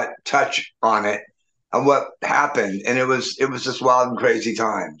somewhat touch on it and what happened, and it was just wild and crazy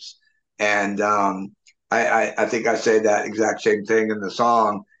times. And I think I say that exact same thing in the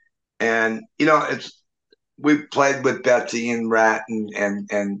song. And it's we played with Betsy and Rat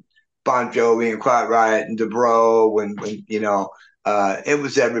and Bon Jovi and Quiet Riot and DeBro when it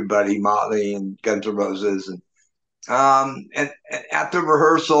was everybody, Motley and Guns N' Roses and at the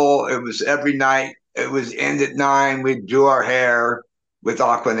rehearsal, it was every night. It was end at 9. We'd do our hair with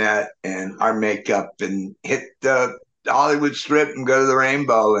Aquanet and our makeup and hit the Hollywood Strip and go to the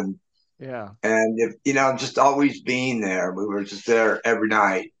Rainbow Yeah. and if just always being there. We were just there every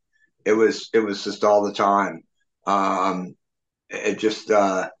night. It was just all the time. It just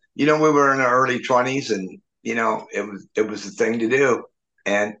we were in our early 20s and it was the thing to do,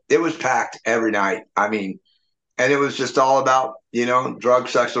 and it was packed every night. I mean, and it was just all about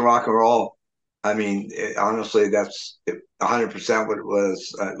drugs, sex, and rock and roll. I mean, honestly, that's 100% what it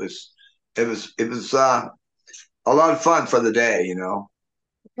was. It was a lot of fun for the day.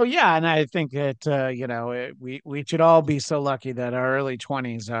 Well, yeah, and I think that we should all be so lucky that our early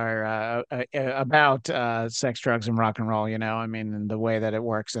 20s are about sex, drugs, and rock and roll. I mean, and the way that it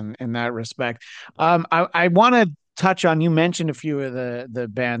works in that respect. I want to touch on. You mentioned a few of the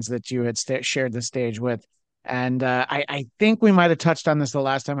bands that you had shared the stage with, and I think we might have touched on this the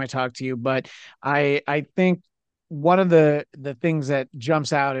last time I talked to you, but I think one of the things that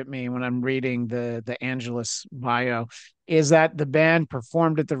jumps out at me when I'm reading the Angelus bio is that the band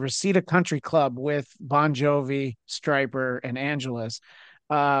performed at the Reseda Country Club with Bon Jovi, Striper, and Angelus.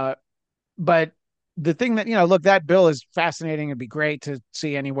 But the thing that, look, that bill is fascinating. It'd be great to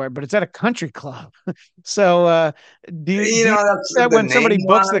see anywhere, but it's at a country club. So do you That's that the when name somebody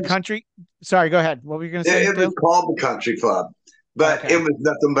books the was. country? Sorry, go ahead. What were you going to say, It was Dale? called the Country Club, but it Okay. was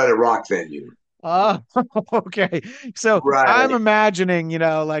nothing but a rock venue. Oh, okay. So I'm Right. imagining,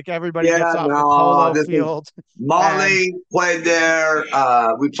 like everybody gets Yeah. off the No. polo This is field and Motley played there.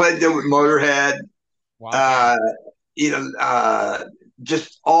 We played there with Motorhead. okay. Uh, you know,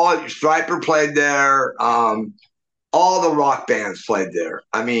 just all Striper played there. All the rock bands played there.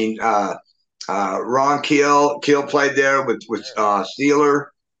 I mean, Ron Keel played there with Steeler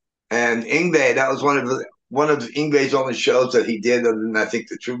and Ingve. That was one of Ingve's only shows that he did, other than I think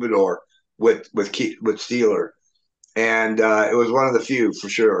the Troubadour with Steeler, and it was one of the few for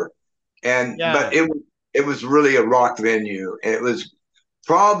sure. But it was really a rock venue. It was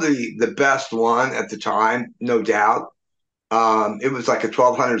probably the best one at the time, no doubt. It was like a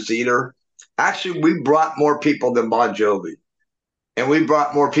 1,200 seater. Actually, we brought more people than Bon Jovi, and we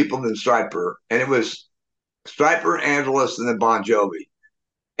brought more people than Striper, and it was Striper, Angelus, and then Bon Jovi,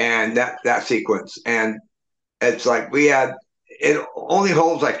 and that sequence. And it's like it only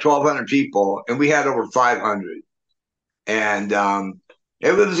holds like 1,200 people, and we had over 500, and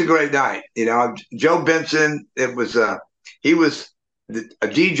it was a great night. Joe Benson, he was a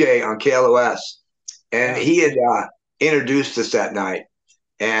DJ on KLOS, and he had introduced us that night.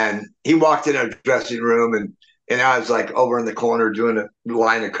 And he walked in our dressing room, and I was like over in the corner doing a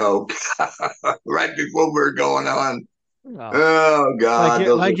line of coke right before we were going on. Oh God!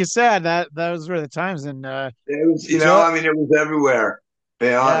 Like you said, those were the times, and it was, Joe, I mean, it was everywhere.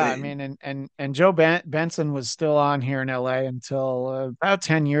 yeah, I mean, and Joe Benson was still on here in LA until about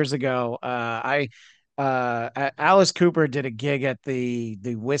 10 years ago. Alice Cooper did a gig at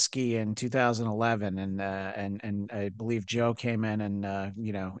the Whiskey in 2011, and I believe Joe came in and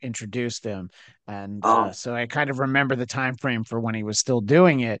introduced him, and so I kind of remember the time frame for when he was still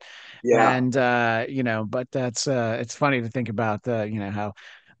doing it, yeah. and but that's it's funny to think about how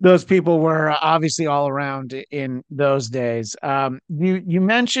those people were obviously all around in those days. You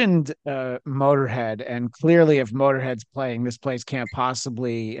mentioned Motorhead, and clearly, if Motorhead's playing, this place can't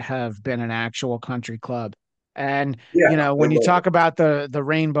possibly have been an actual country club. And Yeah, when you talk about the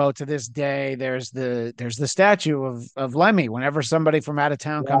rainbow to this day, there's the statue of Lemmy. Whenever somebody from out of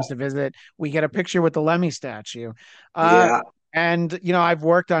town comes to visit, we get a picture with the Lemmy statue. yeah. And I've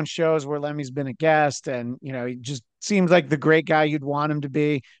worked on shows where Lemmy's been a guest, and he just seems like the great guy you'd want him to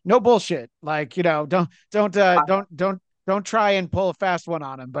be. No bullshit. Like, don't try and pull a fast one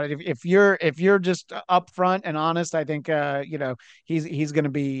on him. But if you're just upfront and honest, I think he's going to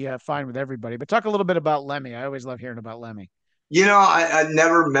be fine with everybody. But talk a little bit about Lemmy. I always love hearing about Lemmy. I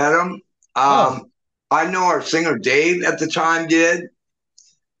never met him. I know our singer Dave at the time did.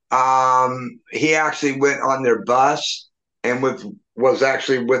 He actually went on their bus and was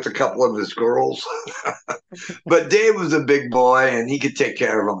actually with a couple of his girls. But Dave was a big boy and he could take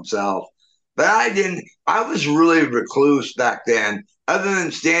care of himself. But I didn't. I was really recluse back then, other than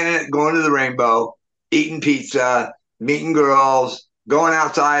going to the Rainbow, eating pizza, meeting girls, going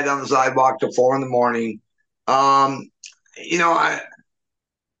outside on the sidewalk till 4 a.m. I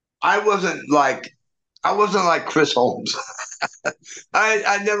wasn't like Chris Holmes.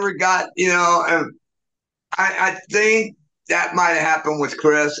 I never got, I think that might have happened with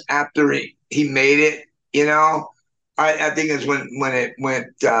Chris after he made it, I think it's when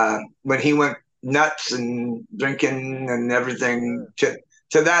he went nuts and drinking and everything to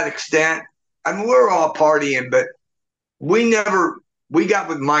that extent. I mean, we were all partying, but we got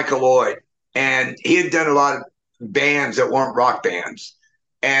with Michael Lloyd, and he had done a lot of bands that weren't rock bands.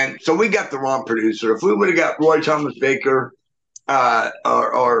 And so we got the wrong producer. If we would have got Roy Thomas Baker,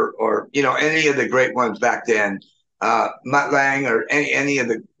 or any of the great ones back then, Mutt Lang, or any of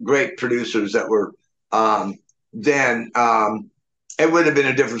the great producers that were then, it would have been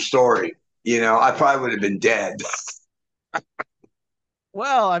a different story. I probably would have been dead.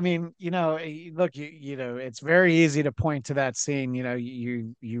 Well, I mean, look, it's very easy to point to that scene.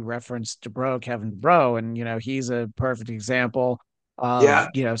 You referenced Kevin DuBrow, and he's a perfect example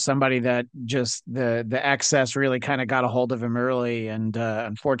of somebody that just the excess really kind of got a hold of him early, and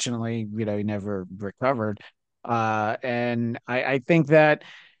unfortunately, he never recovered. And I think that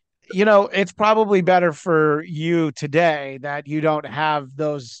it's probably better for you today that you don't have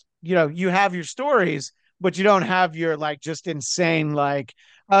those. You have your stories, but you don't have your just insane oh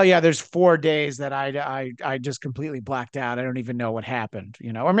yeah, there's 4 days that I just completely blacked out. I don't even know what happened,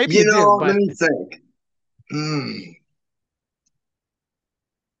 or maybe you do. But let me think.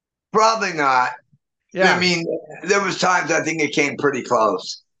 Probably not. Yeah. I mean, there was times I think it came pretty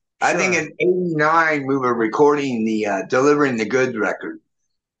close. Sure. I think in '89 we were recording the Delivering the Goods record,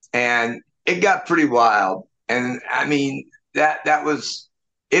 and it got pretty wild. And I mean,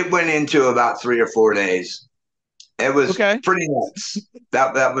 it went into about 3 or 4 days. It was pretty nuts.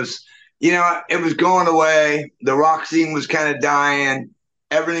 That was, it was going away. The rock scene was kind of dying.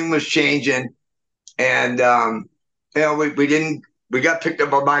 Everything was changing. And, we got picked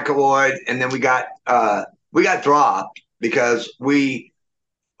up by Michael Lloyd, and then we got dropped because we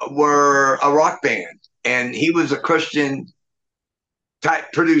were a rock band, and he was a Christian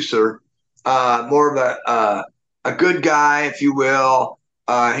type producer. more of a good guy, if you will.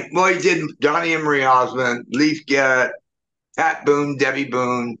 Well, he did Johnny and Marie Osmond, Leaf Garrett, Pat Boone, Debbie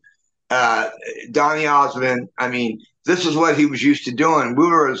Boone, uh, Donny Osmond. I mean, this is what he was used to doing. We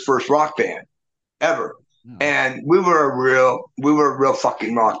were his first rock band ever. Yeah. And we were a real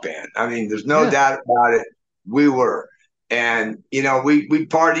fucking rock band. I mean, there's no doubt about it. We were. And, you know, we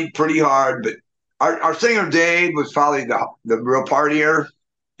partied pretty hard, but our singer Dave was probably the real partier.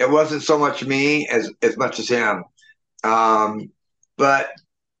 It wasn't so much me as much as him. But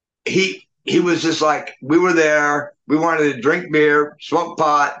he was just like, we were there. We wanted to drink beer, smoke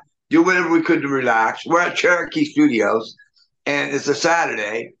pot, do whatever we could to relax. We're at Cherokee Studios, and it's a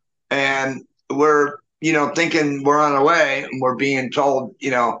Saturday, and we're, you know, thinking we're on our way, and we're being told,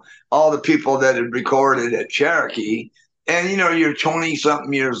 you know, all the people that had recorded at Cherokee, and, you know, you're 20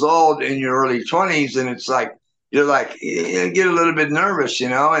 something years old in your early 20s, and it's like, you're like, you get a little bit nervous, you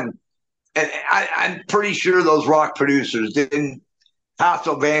know, and I'm pretty sure those rock producers didn't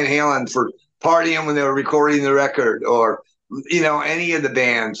hassle Van Halen for partying when they were recording the record, or, you know, any of the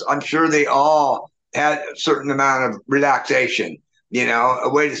bands. I'm sure they all had a certain amount of relaxation, you know, a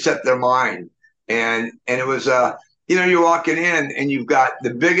way to set their mind. And it was, you know, you're walking in and you've got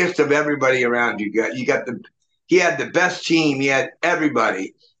the biggest of everybody around you. He had the best team. He had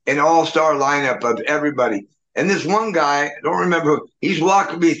everybody, an all-star lineup of everybody. And this one guy, I don't remember, he's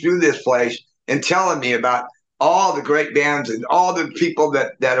walking me through this place and telling me about all the great bands and all the people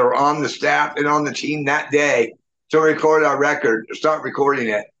that are on the staff and on the team that day to record our record, to start recording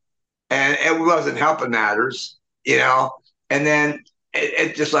it. And it wasn't helping matters, you know. And then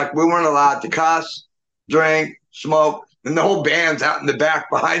it's just like we weren't allowed to cuss, drink, smoke, and the whole band's out in the back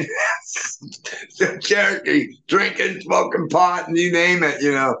behind Cherokee, drinking, smoking pot, and you name it,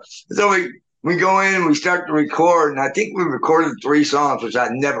 you know. So we go in and we start to record, and I think we recorded 3 songs, which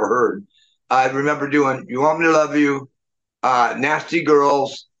I'd never heard. I remember doing "You Want Me to Love You," "Nasty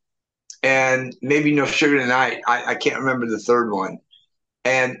Girls," and maybe "No Sugar Tonight." I can't remember the third one.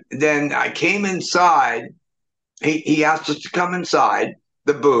 And then I came inside. He asked us to come inside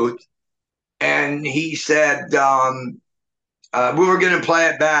the booth, and he said we were going to play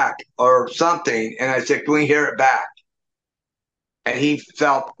it back or something. And I said, "Can we hear it back?" And he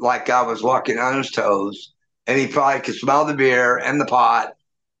felt like I was walking on his toes, and he probably could smell the beer and the pot,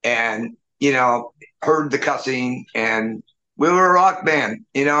 and, you know, heard the cussing. And we were a rock band,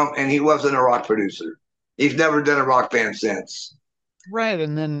 you know, and he wasn't a rock producer. He's never done a rock band since. Right.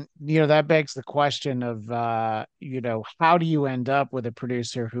 And then, you know, that begs the question of, you know, how do you end up with a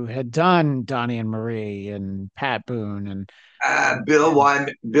producer who had done Donnie and Marie and Pat Boone and Bill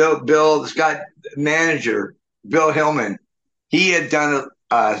Wyman, Bill, this guy, manager, Bill Hillman, he had done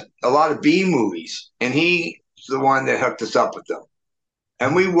a lot of B movies, and he's the one that hooked us up with them.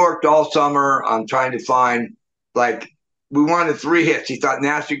 And we worked all summer on trying to find, like, we wanted 3 hits. He thought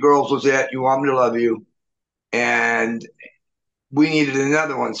 "Nasty Girls" was it, "You Want Me to Love You," and we needed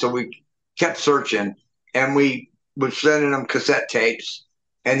another one. So we kept searching, and we were sending him cassette tapes,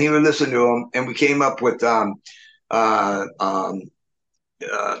 and he would listen to them, and we came up with the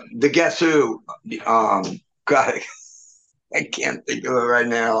Guess Who. God, I can't think of it right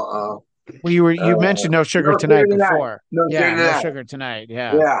now. well, you mentioned "No Sugar Tonight" before. No Sugar No Tonight. Sugar Tonight.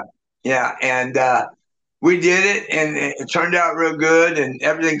 Yeah. And we did it, and it turned out real good and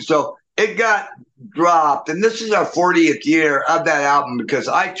everything. So it got dropped, and this is our 40th year of that album, because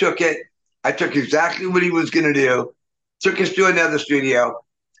I took exactly what he was going to do, took us to another studio,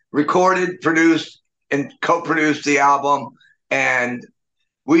 recorded, produced, and co-produced the album, and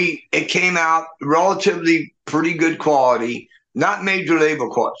it came out relatively pretty good quality, not major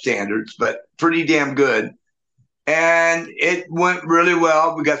label standards, but pretty damn good. And it went really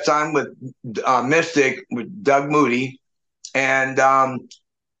well. We got signed with Mystic, with Doug Moody, and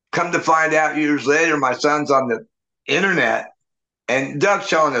come to find out years later, my son's on the internet, and Doug's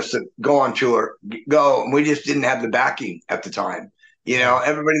telling us to go on tour, and we just didn't have the backing at the time. You know,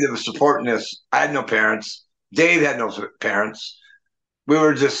 everybody that was supporting us, I had no parents. Dave had no parents. We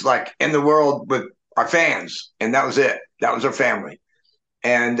were just like in the world with our fans, and that was it. That was our family.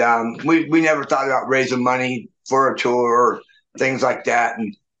 And we never thought about raising money for a tour or things like that.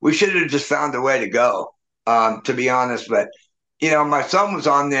 And we should have just found a way to go, to be honest. But, you know, my son was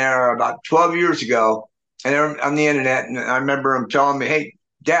on there about 12 years ago, and on the internet, and I remember him telling me, "Hey,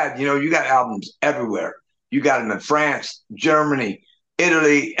 Dad, you know, you got albums everywhere. You got them in France, Germany,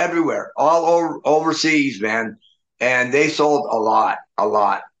 Italy, everywhere, all over overseas, man." And they sold a lot.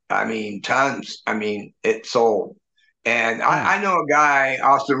 I mean, tons. I mean, it sold. And I know a guy,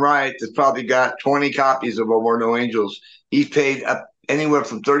 Austin Wright, that's probably got 20 copies of "Oh We're No Angels." He's paid anywhere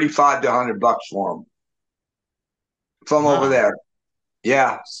from $35 to $100 for them from over there.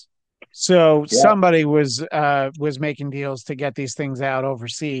 Yeah. So somebody was making deals to get these things out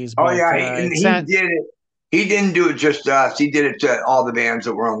overseas. Oh But, yeah, he did it. He didn't do it just to us. He did it to all the bands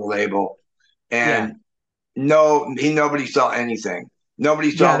that were on the label, and nobody saw anything.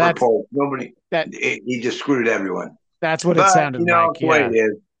 Nobody saw reports. Nobody. He just screwed everyone. That's what it sounded like. The way it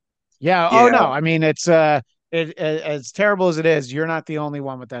is. Yeah. Oh no. I mean, it's as terrible as it is. You're not the only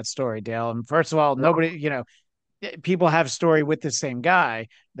one with that story, Dale. And first of all, nobody, people have a story with the same guy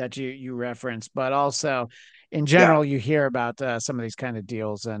that you reference, but also in general, you hear about some of these kind of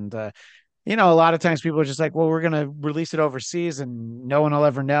deals. And, a lot of times people are just like, well, we're going to release it overseas and no one will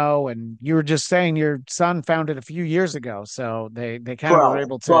ever know. And you were just saying your son found it a few years ago. So they kind of were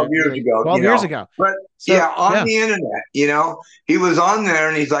able to 12 years ago, 12 years ago. But on the internet, he was on there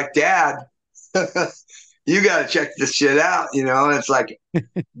and he's like, Dad, you got to check this shit out. It's like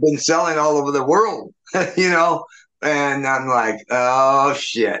been selling all over the world, and I'm like, oh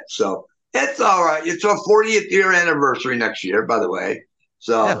shit. So it's all right. It's our 40th year anniversary next year, by the way.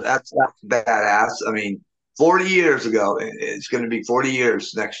 So that's badass. I mean, 40 years ago, it's going to be 40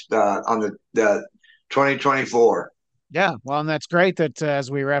 years next on the 2024. Yeah, well, and that's great that as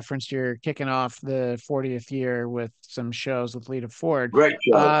we referenced, you're kicking off the 40th year with some shows with Lita Ford. Great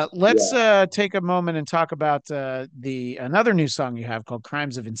shows. Let's take a moment and talk about another new song you have called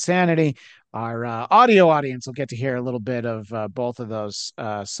 "Crimes of Insanity." Our audio audience will get to hear a little bit of both of those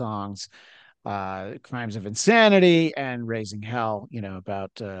songs. Crimes of Insanity and Raising Hell,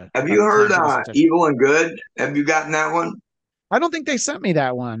 about have you heard Evil and Good? Have you gotten that one? I don't think they sent me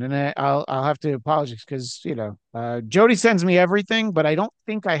that one, and I'll have to apologize because Jody sends me everything, but I don't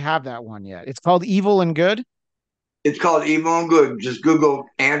think I have that one yet. It's called Evil and Good. It's called Evil and Good. Just Google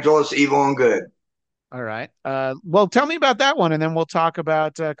Angelus Evil and Good. All right. Well, tell me about that one, and then we'll talk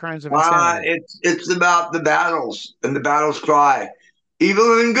about Crimes of Insanity. It's about the battles and the battles cry.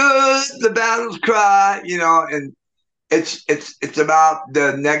 Evil and good, the battles cry, and it's about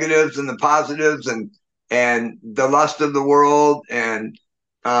the negatives and the positives and the lust of the world, and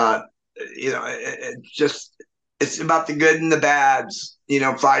it's about the good and the bads,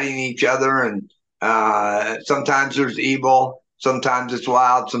 fighting each other, and sometimes there's evil, sometimes it's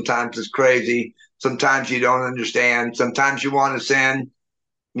wild, sometimes it's crazy, sometimes you don't understand, sometimes you want to sin,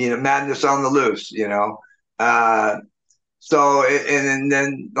 madness on the loose, So, and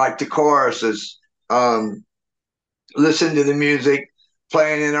then like the chorus is, listen to the music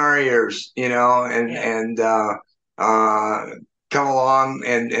playing in our ears, and come along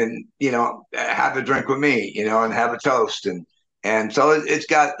and have a drink with me, and have a toast. And so it's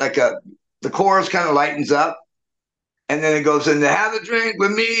got like the chorus kind of lightens up and then it goes into have a drink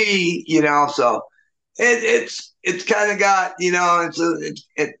with me, so it's kind of got,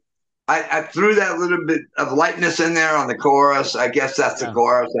 I threw that little bit of lightness in there on the chorus. I guess that's the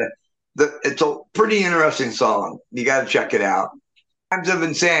chorus. It's a pretty interesting song. You got to check it out. Crimes of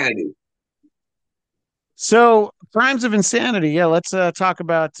Insanity. So, Crimes of Insanity. Yeah, let's talk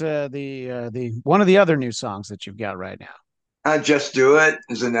about the one of the other new songs that you've got right now. Just Do It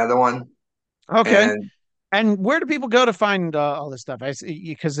is another one. Okay. And where do people go to find all this stuff? I see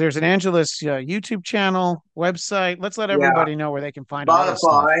because there's an Angelus YouTube channel, website. Let's let everybody know where they can find all this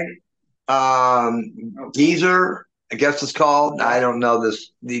stuff. Geezer, I guess it's called. I don't know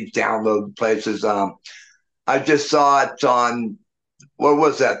these download places. I just saw it on what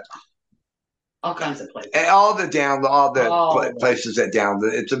was that? All kinds of places. All the places that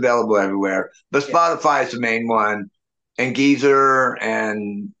download. It's available everywhere. But Spotify is the main one, and Geezer,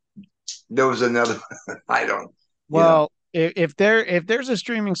 and there was another. I don't. Well, if there's a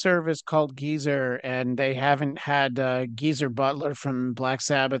streaming service called Geezer and they haven't had Geezer Butler from Black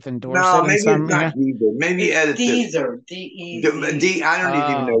Sabbath endorse it, maybe it's not Geezer. Maybe edit Geezer. D. I don't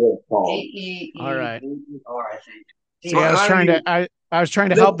even know what it's called. All right. I think. See, I was trying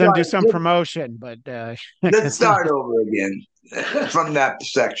to help them do some promotion, but let's start over again from that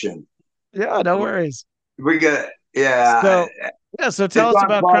section. Yeah, no worries. We got So tell us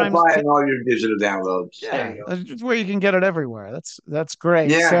about Crimes and all your digital downloads. Yeah, that's where you can get it everywhere. That's great.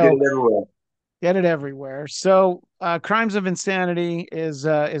 Yeah, so, get it everywhere. Get it everywhere. So, Crimes of Insanity is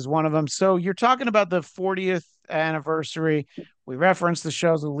one of them. So you're talking about the 40th anniversary. We referenced the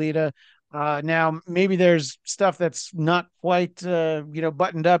shows with Lita. Now maybe there's stuff that's not quite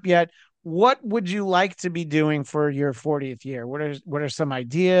buttoned up yet. What would you like to be doing for your 40th year? What are some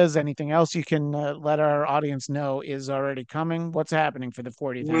ideas? Anything else you can let our audience know is already coming? What's happening for the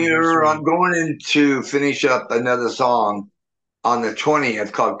 40th anniversary? I'm going in to finish up another song on the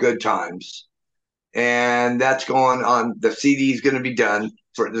 20th called Good Times. and that's going on. The CD is going to be done.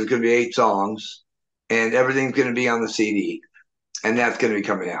 There's going to be 8 songs, and everything's going to be on the CD, and that's going to be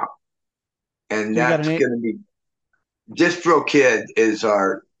coming out. And So you got that's going to be DistroKid is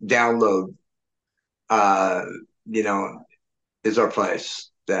our download. You know, is our place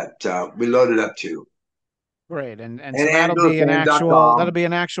that we loaded up to. Great, and so AngelusBand.com.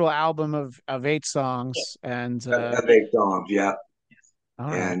 an actual album of 8 songs, and Of 8 songs, yeah. all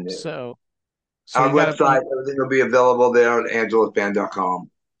right. And So our you got website, everything will be available there at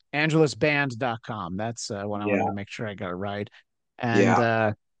AngelusBand.com. AngelusBand.com. That's what I wanted Yeah, to make sure I got it right. And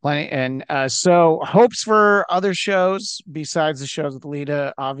yeah, so hopes for other shows besides the shows with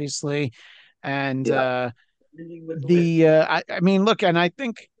Lita, obviously. And yeah, I mean, look, and I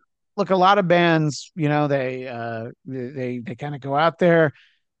think, look, a lot of bands, they kind of go out there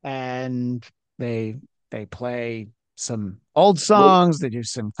and they they play some old songs, they do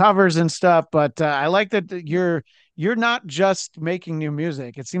some covers and stuff, but I like that you're not just making new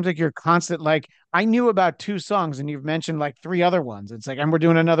music. It seems like you're constant. Like, I knew about 2 songs and you've mentioned like 3 other ones. It's like, and we're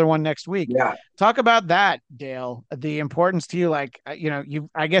doing another one next week. yeah, Talk about that, Dale. The importance to you, like,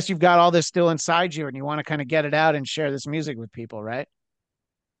 I guess you've got all this still inside you and you want to kind of get it out and share this music with people, right?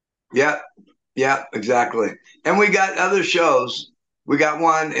 yeah, yeah, exactly. And we got other shows. We got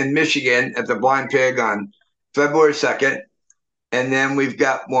one in Michigan at the Blind Pig on February 2nd. And then we've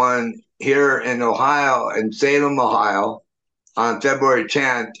got one here in Ohio, in Salem, Ohio, on February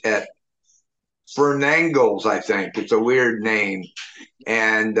 10th at Fernangles, I think. It's a weird name.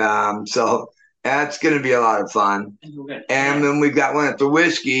 And so that's going to be a lot of fun. And then we've got one at the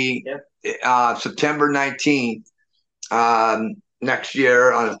Whiskey, September 19th, next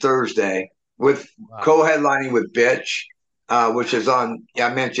year on a Thursday, with co-headlining with Bitch, which is on, I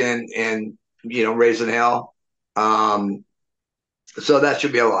mentioned, in, Raising Hell. So that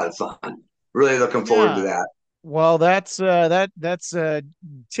should be a lot of fun. Really looking forward to Yeah. that. Well, that's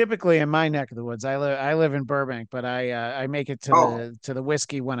typically in my neck of the woods. I live in Burbank, but I make it to the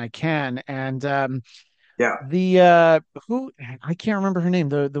Whiskey when I can. And Yeah. who, I can't remember her name,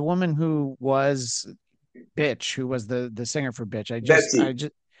 the woman who was Bitch, who was the singer for Bitch. Betsy.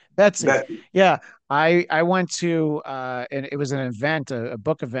 Betsy. Betsy. Yeah. I went to and it was an event, a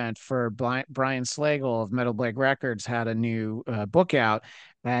book event for Brian Slagle of Metal Blade Records had a new book out,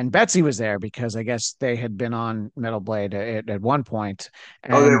 and Betsy was there because I guess they had been on Metal Blade at one point.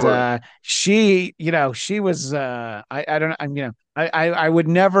 Oh, they And were. she was I don't know, I would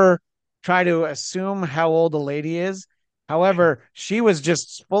never try to assume how old a lady is. However, she was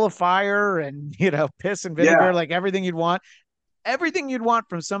just full of fire and, piss and Yeah. vinegar, like everything you'd want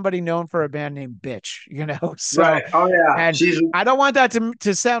from somebody known for a band named Bitch. So, Right. Oh, yeah. and I don't want that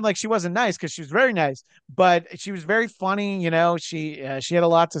to sound like she wasn't nice, because she was very nice, but she was very funny. She had a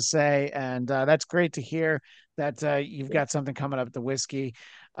lot to say, and that's great to hear that you've got something coming up at the Whiskey.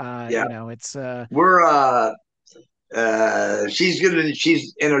 Yeah. It's We're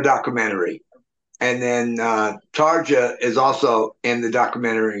she's in her documentary. And then Tarja is also in the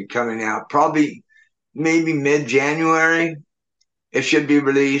documentary coming out, probably maybe mid-January. It should be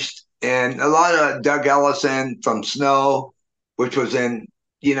released. And a lot of Doug Ellison from Snow, which was in,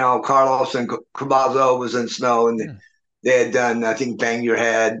 Carlos and Cavazo was in Snow, and they had done, I think, Bang Your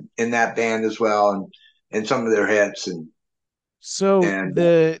Head in that band as well, and some of their hits. So And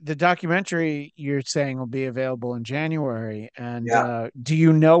the documentary you're saying will be available in January, and yeah, do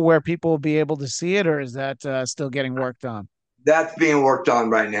you know where people will be able to see it, or is that still getting worked on? that's being worked on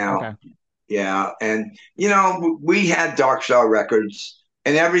right now. Okay. Yeah, and we had Dark Star Records,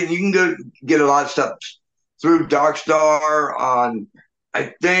 and everything. You can go get a lot of stuff through Dark Star on.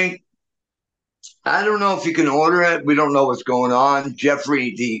 I don't know if you can order it. We don't know what's going on.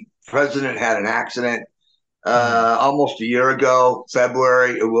 Jeffrey, the president, had an accident almost a year ago.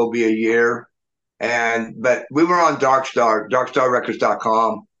 February, it will be a year. But we were on Dark Star,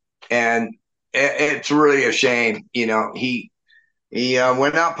 darkstarrecords.com, and it's really a shame. He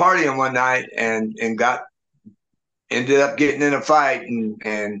went out partying one night and ended up getting in a fight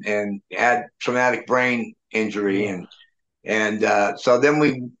and had traumatic brain injury, and so then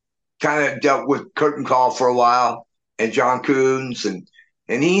we kind of dealt with Curtain Call for a while, and John Coons, and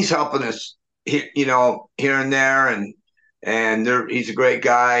he's helping us here and there, and he's a great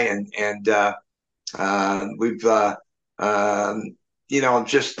guy, and we've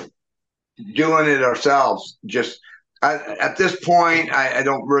just doing it ourselves. Just at this point, I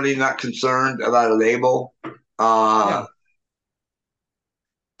don't really not concerned about a label. Yeah.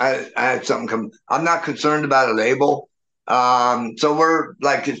 I had something come. I'm not concerned about a label. So we're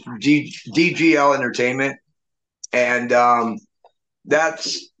like DGL Entertainment, and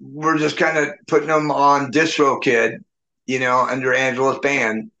we're just kind of putting them on DistroKid, under Angela's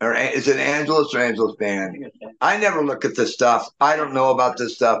Band. Or is it Angela's or Angela's Band? I never look at this stuff. I don't know about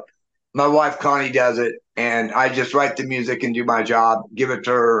this stuff. My wife Connie does it, and I just write the music and do my job, give it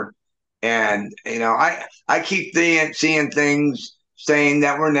to her. And I keep seeing things saying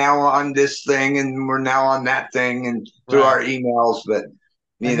that we're now on this thing and we're now on that thing, and through our emails, but.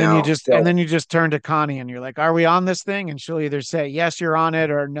 And then you just turn to Connie and you're like, "Are we on this thing?" And she'll either say, "Yes, you're on it,"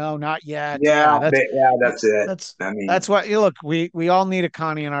 or "No, not yet." Yeah, that's it. That's what you look. We all need a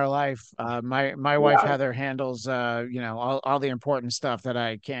Connie in our life. My wife Heather handles all the important stuff that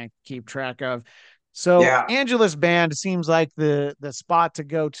I can't keep track of. So Angela's Band seems like the spot to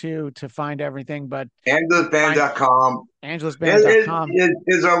go to find everything. But AngelasBand.com. AngelasBand.com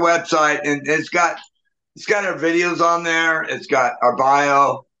is our website, and it's got our videos on there. It's got our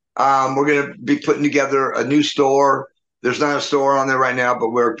bio. We're going to be putting together a new store. There's not a store on there right now,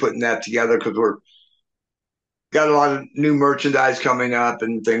 but we're putting that together because we're got a lot of new merchandise coming up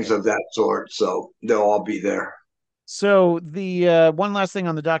and things of that sort. So they'll all be there. So the one last thing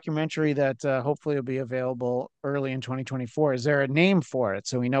on the documentary that hopefully will be available early in 2024. Is there a name for it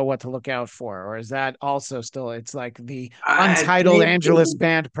so we know what to look out for? Or is that also still, it's like the untitled Angeles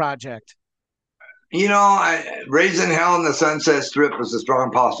Band project? Raising Hell in the Sunset Strip was a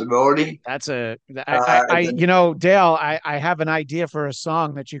strong possibility. Dale, I have an idea for a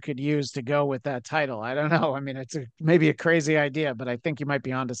song that you could use to go with that title. I don't know. I mean, it's maybe a crazy idea, but I think you might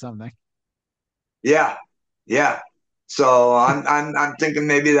be onto something. Yeah. So I'm thinking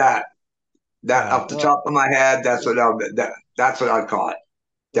maybe that off the top of my head, that's what I'd call it.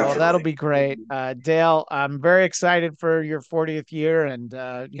 Definitely. Well, that'll be great. Dale, I'm very excited for your 40th year, and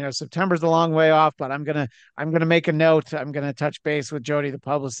September's a long way off, but I'm gonna make a note. I'm gonna touch base with Jody, the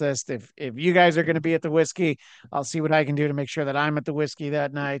publicist. If you guys are gonna be at the whiskey, I'll see what I can do to make sure that I'm at the whiskey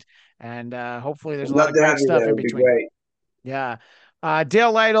that night, and hopefully there's a lot of great stuff in between. Great. Yeah.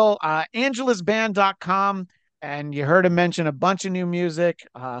 Dale Lytle, AngelasBand.com, and you heard him mention a bunch of new music,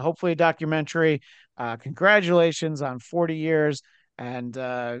 hopefully a documentary. Congratulations on 40 years. And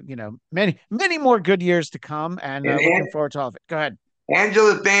many more good years to come, and looking forward to all of it. Go ahead.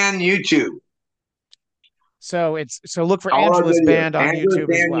 Angela's Band YouTube. So look for Angela's Band on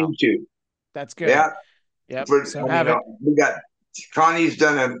YouTube as well. YouTube. That's good. Yeah. Yep. We got Connie's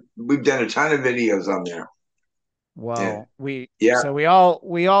we've done a ton of videos on there. Well, we all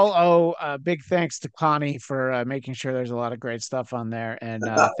owe a big thanks to Connie for making sure there's a lot of great stuff on there. And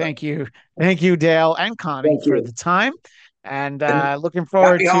thank you, Dale and Connie for the time. And looking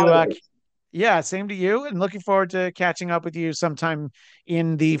forward to same to you, and looking forward to catching up with you sometime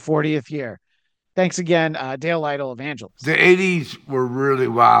in the 40th year. Thanks again, Dale Lytle of Angeles. The 80s were really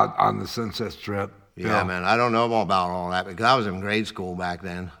wild on the Sunset Strip. Yeah, man, I don't know about all that because I was in grade school back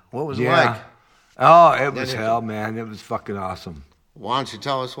then. What was it like? Oh, it was hell, man. It was fucking awesome. Why don't you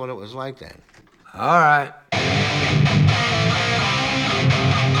tell us what it was like then? All right.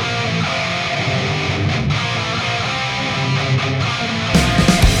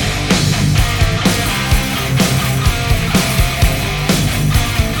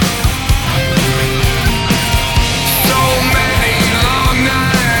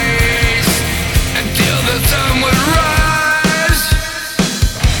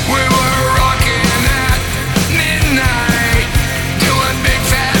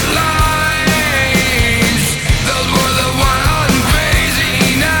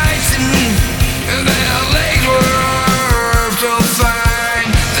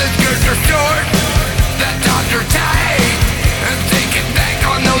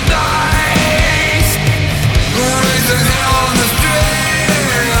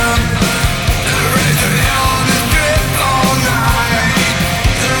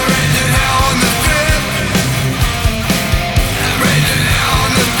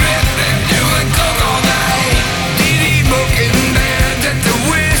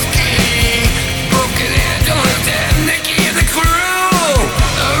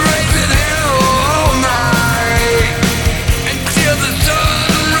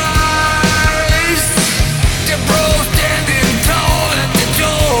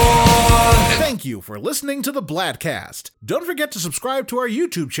 For listening to the Bladtcast. Don't forget to subscribe to our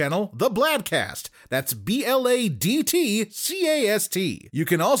YouTube channel, The Bladtcast. That's BLADTCAST. You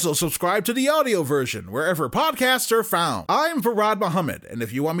can also subscribe to the audio version wherever podcasts are found. I'm Farad Muhammad, and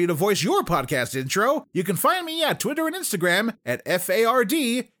if you want me to voice your podcast intro, you can find me at Twitter and Instagram at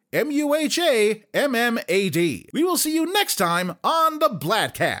FARDMUHAMMAD. We will see you next time on the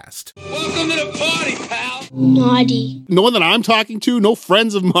Bladtcast. Welcome to the party, pal. Naughty. No one that I'm talking to, no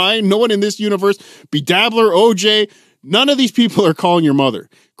friends of mine, no one in this universe, Bedabbler, OJ, None of these people are calling your mother.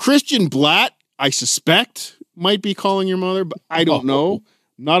 Christian Blatt, I suspect, might be calling your mother, but I don't know.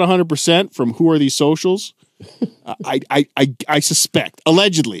 Not 100% from Who Are These Socials. I suspect.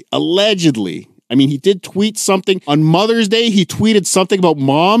 Allegedly. I mean, he did tweet something. On Mother's Day, he tweeted something about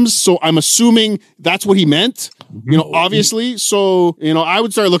moms, so I'm assuming that's what he meant, obviously. So, I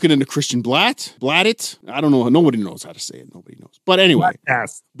would start looking into Christian Blatt. Blattit. I don't know. Nobody knows how to say it. Nobody knows. But anyway,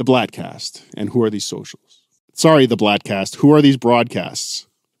 Bladtcast. The Bladtcast. And Who Are These Socials? Sorry, the Bladtcast. Who are these broadcasts?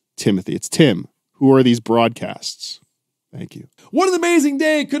 Timothy. It's Tim. Who are these broadcasts? Thank you. What an amazing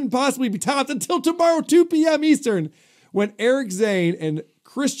day. Couldn't possibly be topped until tomorrow, 2 p.m. Eastern, when Eric Zane and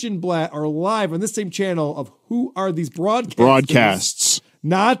Christian Blatt are live on this same channel of Who Are These Broadcasts?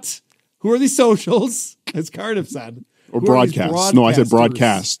 Not Who Are These Socials, as Cardiff said. Or broadcasts. No, I said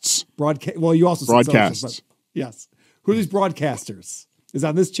broadcasts. Well, you also said broadcasts. Socials, yes. Who Are These Broadcasters is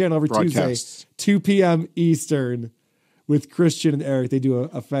on this channel every Tuesday, 2 p.m. Eastern, with Christian and Eric. They do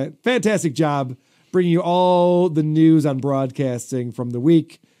a fantastic job bringing you all the news on broadcasting from the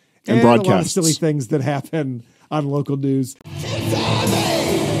week and a lot of silly things that happen on local news.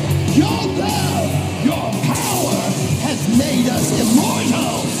 Your love, your power has made us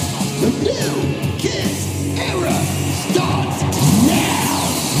immortal. The new Kiss era starts now.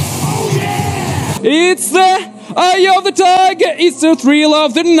 Oh yeah! It's the eye of the tiger, it's the thrill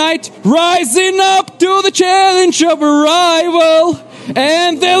of the night, rising up to the challenge of a rival.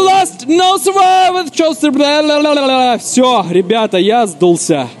 And they lost, no survivor, chose the Все, ребята, я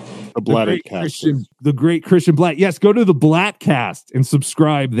сдулся. The Bladtcast. The great Christian Blatt. Yes, go to the Bladtcast and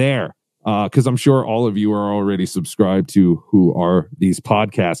subscribe there. Because I'm sure all of you are already subscribed to Who Are These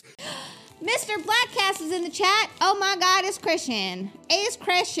Podcasts. Mr. Bladtcast is in the chat. Oh my God, it's Christian. It's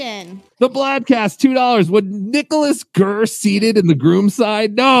Christian. The Bladtcast, $2. Was Nicholas Gurr seated in the groom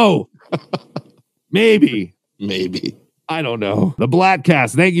side? No. Maybe. I don't know. The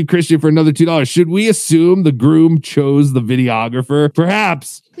Bladtcast. Thank you, Christian, for another $2. Should we assume the groom chose the videographer?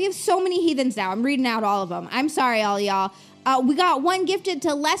 Perhaps. We have so many heathens now. I'm reading out all of them. I'm sorry, all y'all. We got one gifted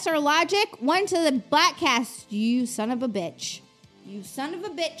to Lesser Logic, one to the Bladtcast. You son of a bitch. You son of a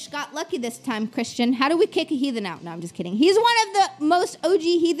bitch got lucky this time, Christian. How do we kick a heathen out? No, I'm just kidding. He's one of the most OG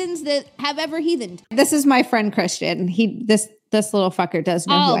heathens that have ever heathened. This is my friend Christian. This little fucker does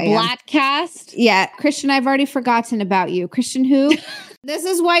know who I am. Bladtcast? Yeah. Christian, I've already forgotten about you. Christian who? This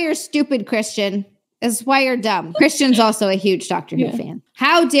is why you're stupid, Christian. This is why you're dumb. Christian's also a huge Doctor Who fan.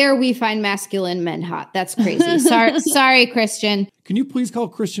 How dare we find masculine men hot? That's crazy. Sorry, Christian. Can you please call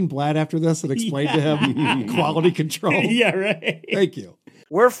Christian Blatt after this and explain to him quality control? Yeah, right. Thank you.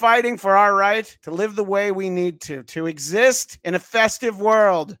 We're fighting for our right to live the way we need to exist in a festive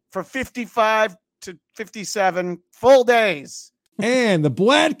world for 55 to 57 full days. And the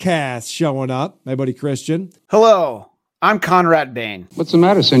Bladtcast showing up, my buddy Christian. Hello, I'm Conrad Bain. What's the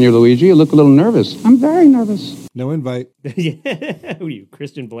matter, Senor Luigi? You look a little nervous. I'm very nervous. No invite. Who are you,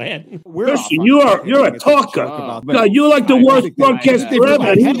 Christian Blatt? Christian, you're a talker. No, you like the worst broadcaster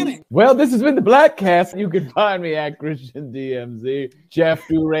ever. Well, this has been the Bladtcast. You can find me at Christian DMZ. Jeff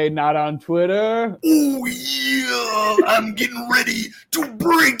Duray, not on Twitter. Oh, yeah. I'm getting ready to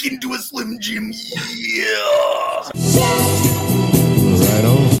break into a Slim Jim. Yeah. Right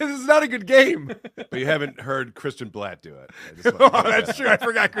on. This is not a good game. But you haven't heard Christian Blatt do it. That's true. I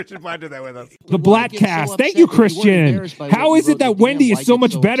forgot Christian Blatt did that with us. The Bladtcast. Thank you, Christian. How is it that Wendy is so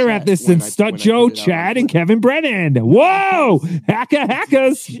much better at this than Stunt Joe, Chad, and Kevin Brennan? Whoa!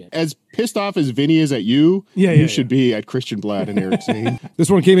 Hackas. As pissed off as Vinny is at you, you should be at Christian Blatt and Eric Zane. This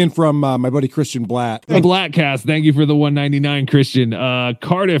one came in from my buddy Christian Blatt. The Bladtcast. Thank you for the $1.99, Christian.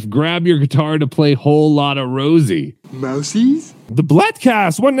 Cardiff, grab your guitar to play Whole Lotta Rosie. Mousies? The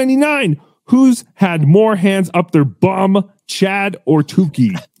Bladtcast, $1.99. Who's had more hands up their bum, Chad or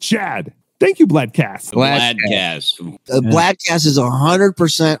Tukey? Chad. Thank you, Bladtcast. Bladtcast. The Bladtcast is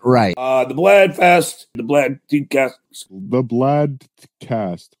 100% right. The Bladtcast. The Bladtcast. The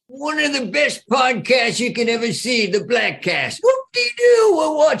Bladtcast. One of the best podcasts you can ever see, the Bladtcast. Whoop-de-doo,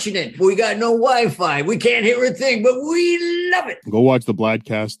 we're watching it. We got no Wi-Fi. We can't hear a thing, but we love it. Go watch the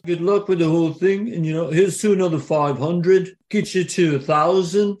Bladtcast. Good luck with the whole thing. And, here's to another 500. Get you to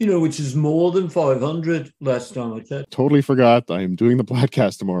 1,000, which is more than 500 last time I checked. Totally forgot. I am doing the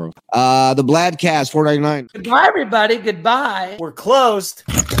Bladtcast tomorrow. The Bladtcast, $4.99. Goodbye, everybody. Goodbye. We're closed.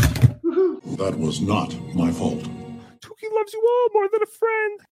 That was not my fault. Tukey loves you all more than a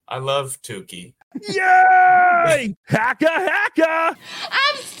friend. I love Tukey. Yay! Hacka!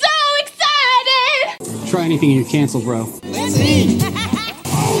 I'm so excited! Try anything and you're canceled, bro. That's me!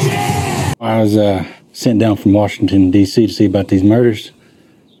 Oh, yeah! I was sent down from Washington, D.C. to see about these murders.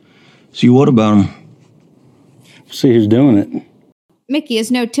 See, what about them? See who's doing it. Mickey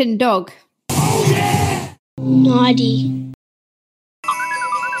is no tin dog. Naughty.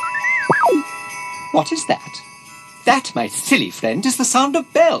 What is that? That, my silly friend, is the sound of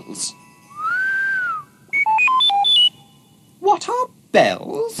bells. What are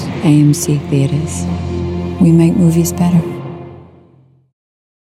bells? AMC Theaters. We make movies better.